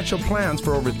financial plans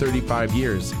for over 35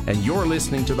 years. And you're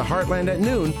listening to the Heartland at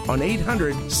Noon on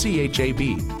 800 CHAB.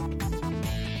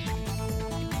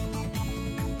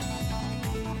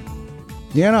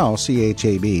 You know,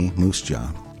 CHAB, Moose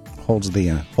Jaw, holds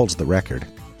the record.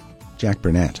 Jack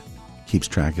Burnett keeps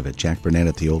track of it. Jack Burnett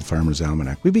at the Old Farmer's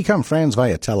Almanac. We become friends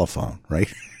via telephone, right?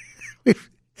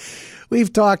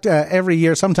 We've talked every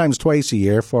year, sometimes twice a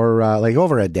year, for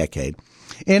over a decade.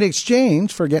 In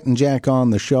exchange for getting Jack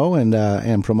on the show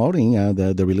and promoting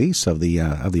the release of the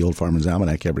Old Farmer's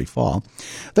Almanac every fall,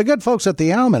 the good folks at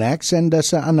the Almanac send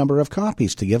us a number of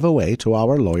copies to give away to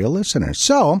our loyal listeners.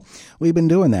 So we've been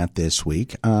doing that this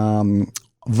week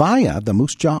via the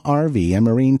Moose Jaw RV and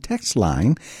Marine text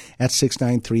line at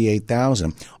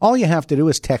 693-8000. All you have to do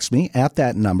is text me at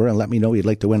that number and let me know you'd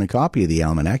like to win a copy of the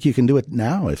Almanac. You can do it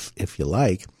now if you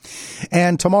like.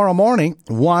 And tomorrow morning,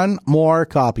 one more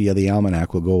copy of the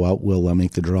Almanac will go out. We'll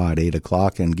make the draw at 8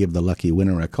 o'clock and give the lucky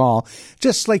winner a call,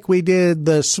 just like we did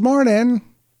this morning.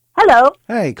 Hello.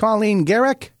 Hey, Colleen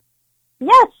Garrick?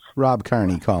 Yes. Rob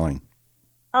Carney calling.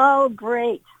 Oh,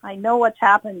 great. I know what's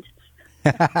happened.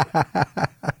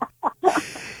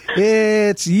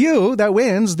 It's you that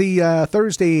wins the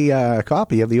Thursday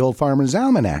copy of the Old Farmer's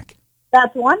Almanac.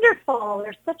 That's wonderful.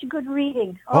 There's such good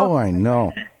reading. Oh, I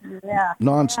know. Yeah.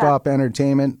 Non-stop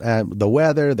entertainment, the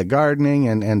weather, the gardening,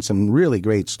 and some really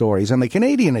great stories. And the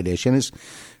Canadian edition is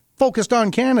focused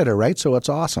on Canada, right? So it's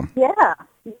awesome. Yeah.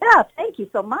 Yeah, thank you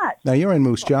so much. Now, you're in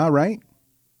Moose Jaw, right?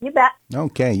 You bet.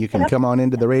 Okay, you can come on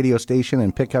into the radio station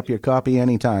and pick up your copy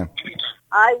anytime.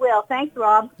 I will. Thanks,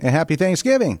 Rob. And happy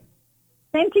Thanksgiving.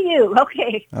 Same to you.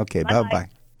 Okay. Okay, bye-bye.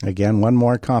 Again, one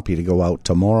more copy to go out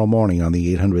tomorrow morning on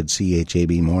the 800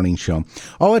 CHAB Morning Show.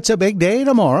 Oh, it's a big day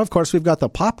tomorrow. Of course, we've got the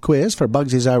pop quiz for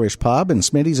Bugsy's Irish Pub and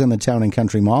Smitty's in the Town and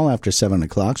Country Mall after 7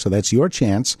 o'clock, so that's your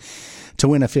chance to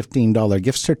win a $15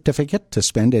 gift certificate to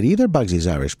spend at either Bugsy's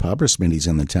Irish Pub or Smitty's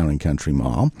in the Town and Country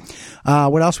Mall.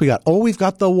 What else we got? Oh, we've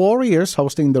got the Warriors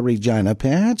hosting the Regina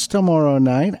Pats tomorrow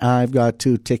night. I've got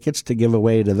 2 tickets to give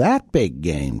away to that big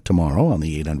game tomorrow on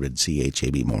the 800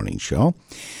 CHAB Morning Show.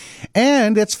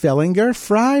 And it's Fellinger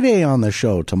Friday on the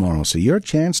show tomorrow, so your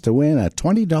chance to win a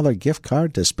 $20 gift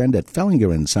card to spend at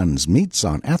Fellinger & Sons Meats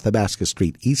on Athabasca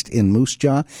Street East in Moose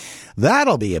Jaw.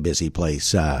 That'll be a busy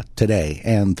place today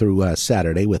and through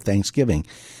Saturday with Thanksgiving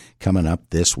coming up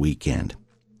this weekend.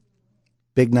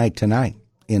 Big night tonight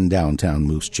in downtown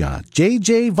Moose Jaw.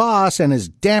 J.J. Voss and his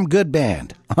damn good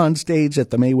band on stage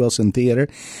at the May Wilson Theatre.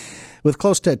 With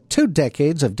close to 2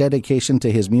 decades of dedication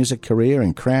to his music career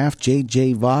and craft,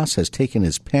 J.J. Voss has taken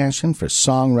his passion for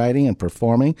songwriting and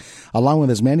performing, along with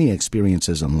his many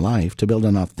experiences in life, to build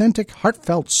an authentic,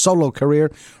 heartfelt solo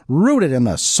career rooted in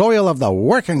the soil of the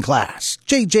working class.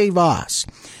 J.J. Voss.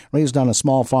 Raised on a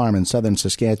small farm in southern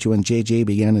Saskatchewan, J.J.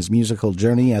 began his musical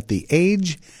journey at the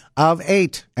age of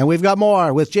 8. And we've got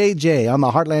more with JJ on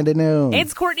the Heartland at Noon.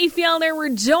 It's Courtney Fielder. We're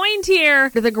joined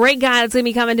here with a great guy that's going to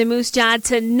be coming to Moose Jaw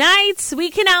tonight.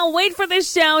 We cannot wait for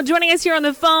this show. Joining us here on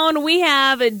the phone, we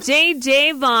have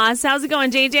JJ Voss. How's it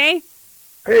going, JJ?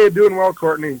 Hey, doing well,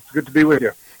 Courtney. It's good to be with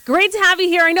you. Great to have you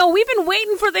here. I know we've been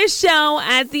waiting for this show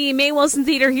at the May Wilson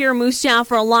Theatre here in Moose Jaw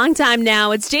for a long time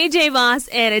now. It's JJ Voss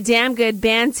and a damn good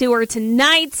band tour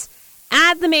tonight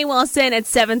at the May Wilson at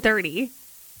 7:30.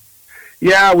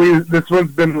 Yeah, this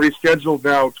one's been rescheduled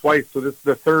now twice, so this is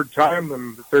the 3rd time,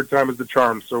 and the 3rd time is the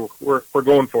charm, so we're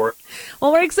going for it.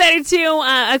 Well, we're excited, too.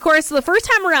 Of course, the first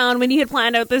time around when you had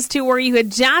planned out this tour, you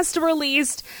had just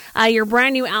released your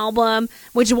brand new album,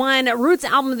 which won Roots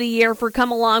Album of the Year for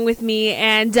Come Along With Me,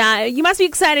 and you must be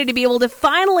excited to be able to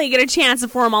finally get a chance to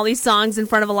perform all these songs in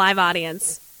front of a live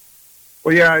audience.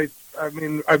 Well, yeah, I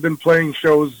mean, I've been playing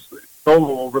shows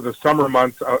solo over the summer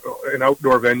months in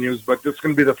outdoor venues, but this is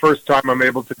going to be the first time I'm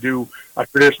able to do a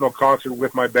traditional concert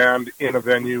with my band in a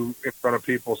venue in front of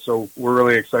people, so we're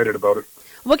really excited about it.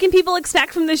 What can people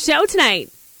expect from the show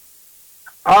tonight?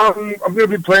 I'm going to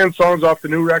be playing songs off the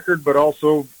new record, but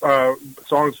also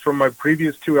songs from my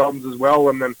previous 2 albums as well,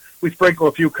 and then we sprinkle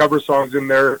a few cover songs in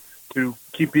there to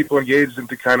keep people engaged and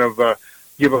to kind of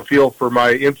give a feel for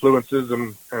my influences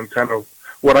and kind of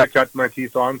what I cut my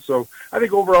teeth on. So I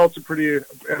think overall it's a pretty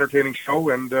entertaining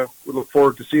show, and we look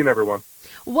forward to seeing everyone.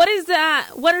 What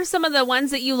are some of the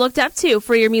ones that you looked up to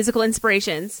for your musical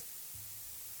inspirations?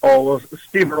 Oh, well,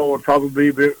 Steve Earle would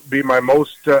probably be my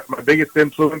biggest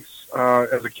influence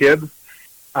as a kid.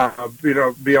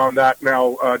 Beyond that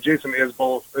now, Jason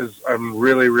Isbell I'm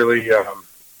really,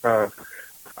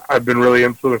 I've been really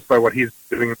influenced by what he's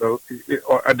doing.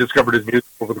 I discovered his music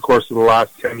over the course of the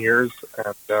last 10 years,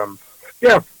 and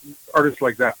artists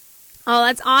like that. Oh,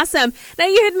 that's awesome. Now,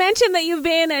 you had mentioned that you've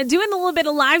been doing a little bit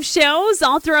of live shows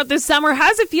all throughout the summer. How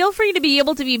does it feel for you to be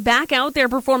able to be back out there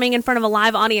performing in front of a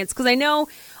live audience? Because I know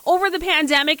over the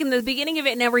pandemic and the beginning of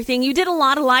it and everything, you did a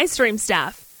lot of live stream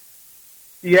stuff.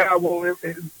 Yeah, well,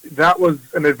 that was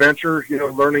an adventure,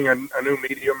 learning a new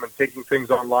medium and taking things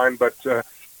online. But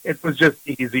it was just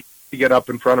easy to get up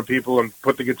in front of people and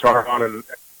put the guitar on. And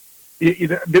you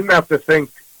didn't have to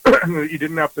think. You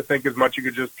didn't have to think as much. You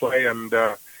could just play and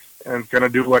kind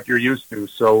of do what you're used to.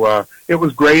 So it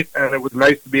was great, and it was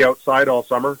nice to be outside all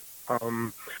summer.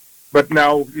 But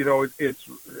now,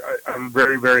 I'm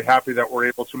very, very happy that we're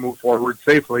able to move forward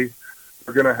safely.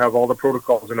 We're going to have all the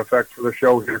protocols in effect for the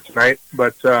show here tonight.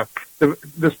 But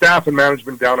the staff and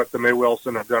management down at the May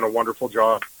Wilson have done a wonderful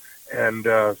job. And,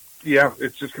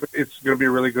 it's going to be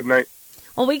a really good night.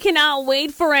 Well, we cannot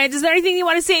wait for it. Is there anything you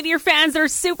want to say to your fans that are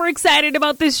super excited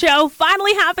about this show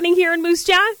finally happening here in Moose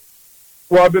Jaw?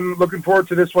 Well, I've been looking forward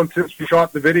to this one since we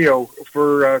shot the video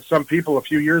for some people a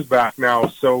few years back now.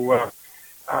 So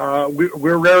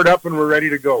we're rared up and we're ready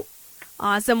to go.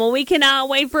 Awesome. Well, we cannot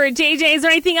wait for JJ. Is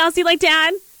there anything else you'd like to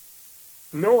add?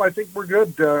 No, I think we're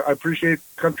good. I appreciate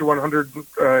Country 100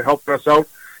 helping us out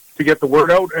to get the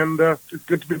word out, and it's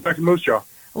good to be back in Moose Jaw.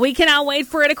 We cannot wait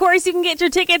for it. Of course, you can get your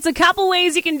tickets a couple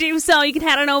ways you can do so. You can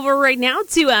head on over right now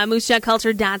to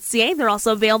moosejawculture.ca. They're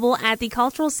also available at the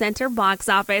Cultural Center box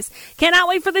office. Cannot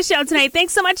wait for the show tonight.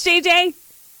 Thanks so much, JJ.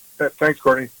 Thanks,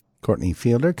 Courtney. Courtney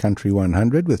Fielder, Country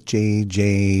 100 with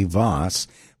J.J. Voss,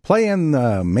 playing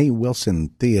the May Wilson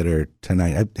Theater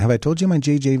tonight. Have I told you my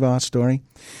J.J. Voss story?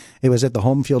 It was at the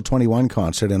Homefield 21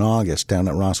 concert in August down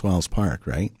at Roswells Park,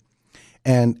 right?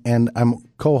 And I'm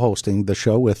co-hosting the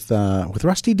show with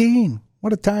Rusty Dean.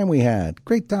 What a time we had!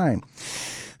 Great time.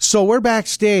 So we're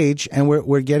backstage, and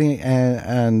we're getting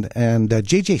and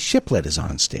JJ Shiplet is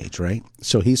on stage, right?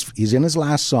 So he's in his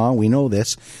last song. We know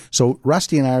this. So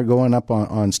Rusty and I are going up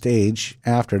on stage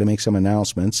after to make some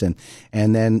announcements, and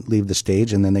then leave the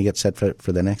stage, and then they get set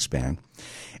for the next band.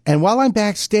 And while I'm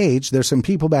backstage, there's some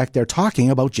people back there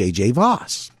talking about JJ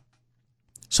Voss.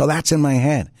 So that's in my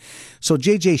head. So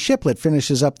JJ Shiplet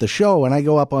finishes up the show, and I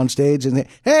go up on stage and say,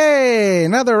 hey,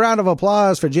 another round of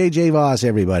applause for JJ Voss,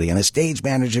 everybody. And the stage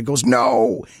manager goes,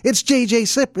 no, it's JJ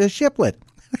Shiplet.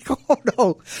 I go, oh,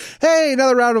 no. Hey,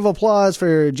 another round of applause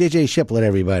for JJ Shiplet,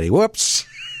 everybody. Whoops.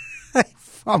 I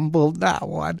fumbled that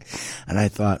one. And I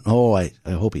thought, oh, I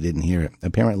hope he didn't hear it.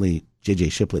 Apparently, JJ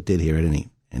Shiplet did hear it,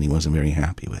 and he wasn't very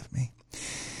happy with me.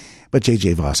 But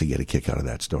JJ Voss would get a kick out of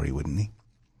that story, wouldn't he?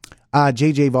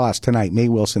 J.J. Voss tonight, May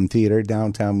Wilson Theater,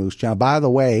 downtown Moose Jaw. By the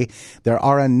way, there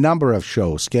are a number of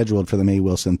shows scheduled for the May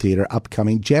Wilson Theater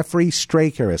upcoming. Jeffrey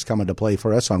Straker is coming to play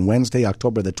for us on Wednesday,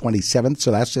 October the 27th,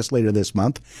 so that's just later this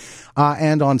month.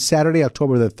 And on Saturday,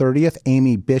 October the 30th,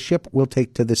 Amy Bishop will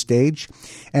take to the stage.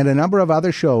 And a number of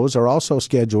other shows are also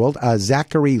scheduled.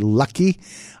 Zachary Lucky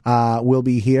will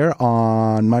be here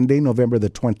on Monday, November the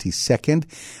 22nd.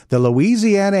 The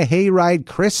Louisiana Hayride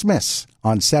Christmas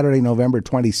on Saturday, November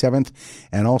 27th,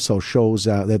 and also shows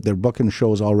that they're booking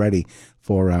shows already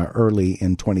for early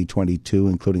in 2022,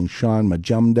 including Sean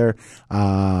Majumder,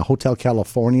 Hotel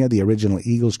California, the original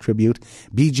Eagles tribute,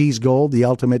 Bee Gees Gold, the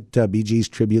ultimate Bee Gees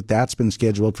tribute. That's been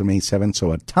scheduled for May 7th,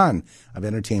 so a ton of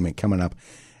entertainment coming up.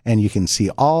 And you can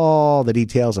see all the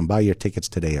details and buy your tickets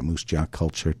today at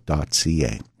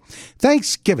moosejawculture.ca.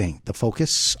 Thanksgiving, the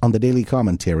focus on the daily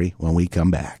commentary when we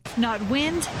come back. Not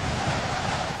wind,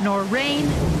 nor rain,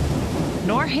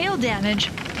 nor hail damage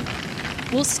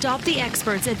will stop the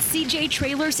experts at CJ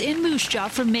Trailers in Moose Jaw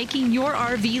from making your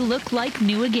RV look like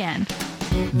new again.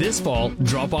 This fall,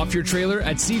 drop off your trailer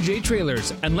at CJ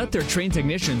Trailers and let their trained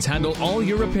technicians handle all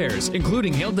your repairs,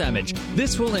 including hail damage.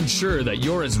 This will ensure that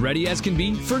you're as ready as can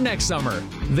be for next summer.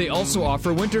 They also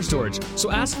offer winter storage,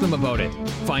 so ask them about it.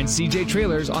 Find CJ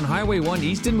Trailers on Highway 1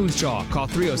 East in Moose Jaw. Call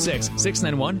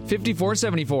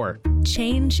 306-691-5474.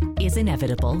 Change is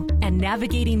inevitable, and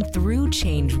navigating through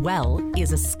change well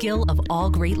is a skill of all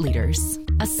great leaders.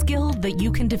 A skill that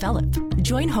you can develop.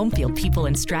 Join Homefield People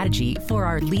and Strategy for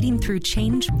our Leading Through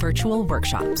Change virtual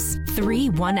workshops. 3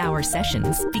 one-hour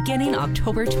sessions beginning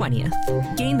October 20th.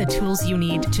 Gain the tools you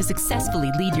need to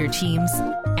successfully lead your teams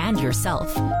and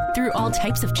yourself through all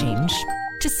types of change.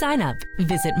 To sign up,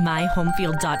 visit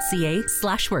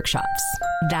myhomefield.ca/workshops.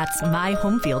 That's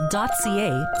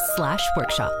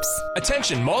myhomefield.ca/workshops.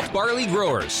 Attention malt barley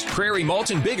growers. Prairie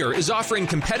Malt and Bigger is offering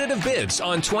competitive bids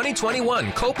on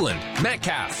 2021 Copeland,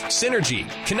 Metcalf, Synergy,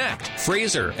 Connect,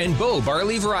 Fraser, and Bow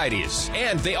barley varieties.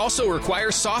 And they also require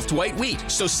soft white wheat,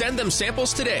 so send them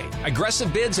samples today.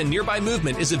 Aggressive bids and nearby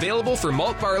movement is available for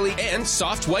malt barley and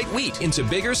soft white wheat into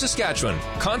Bigger, Saskatchewan.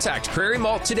 Contact Prairie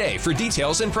Malt today for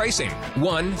details and pricing.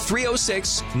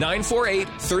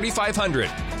 1-306-948-3500.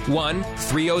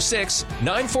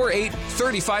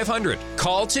 1-306-948-3500.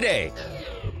 Call today.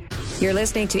 You're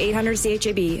listening to 800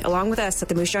 CHAB, along with us at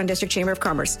the Moose Jaw District Chamber of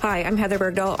Commerce. Hi, I'm Heather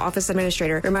Bergdahl, Office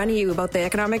Administrator, reminding you about the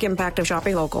economic impact of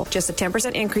shopping local. Just a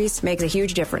 10% increase makes a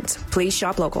huge difference. Please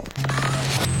shop local.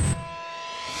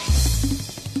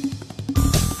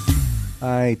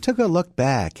 I took a look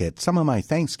back at some of my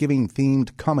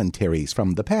Thanksgiving-themed commentaries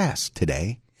from the past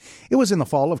today. It was in the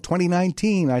fall of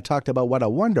 2019. I talked about what a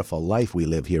wonderful life we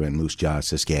live here in Moose Jaw,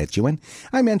 Saskatchewan.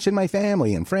 I mentioned my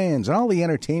family and friends and all the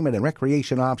entertainment and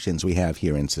recreation options we have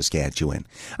here in Saskatchewan.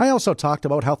 I also talked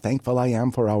about how thankful I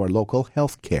am for our local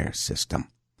health care system.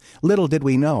 Little did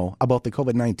we know about the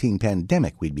COVID-19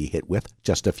 pandemic we'd be hit with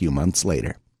just a few months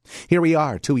later. Here we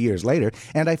are 2 years later,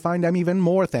 and I find I'm even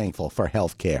more thankful for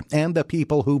health care and the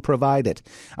people who provide it.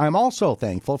 I'm also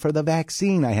thankful for the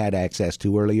vaccine I had access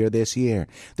to earlier this year.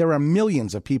 There are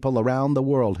millions of people around the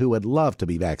world who would love to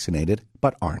be vaccinated,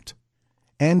 but aren't.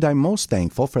 And I'm most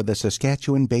thankful for the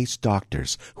Saskatchewan-based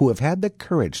doctors who have had the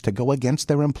courage to go against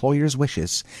their employers'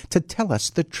 wishes to tell us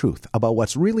the truth about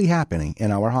what's really happening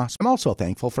in our hospital. I'm also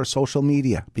thankful for social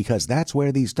media because that's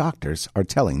where these doctors are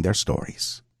telling their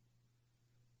stories.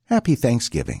 Happy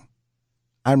Thanksgiving.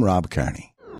 I'm Rob Kearney.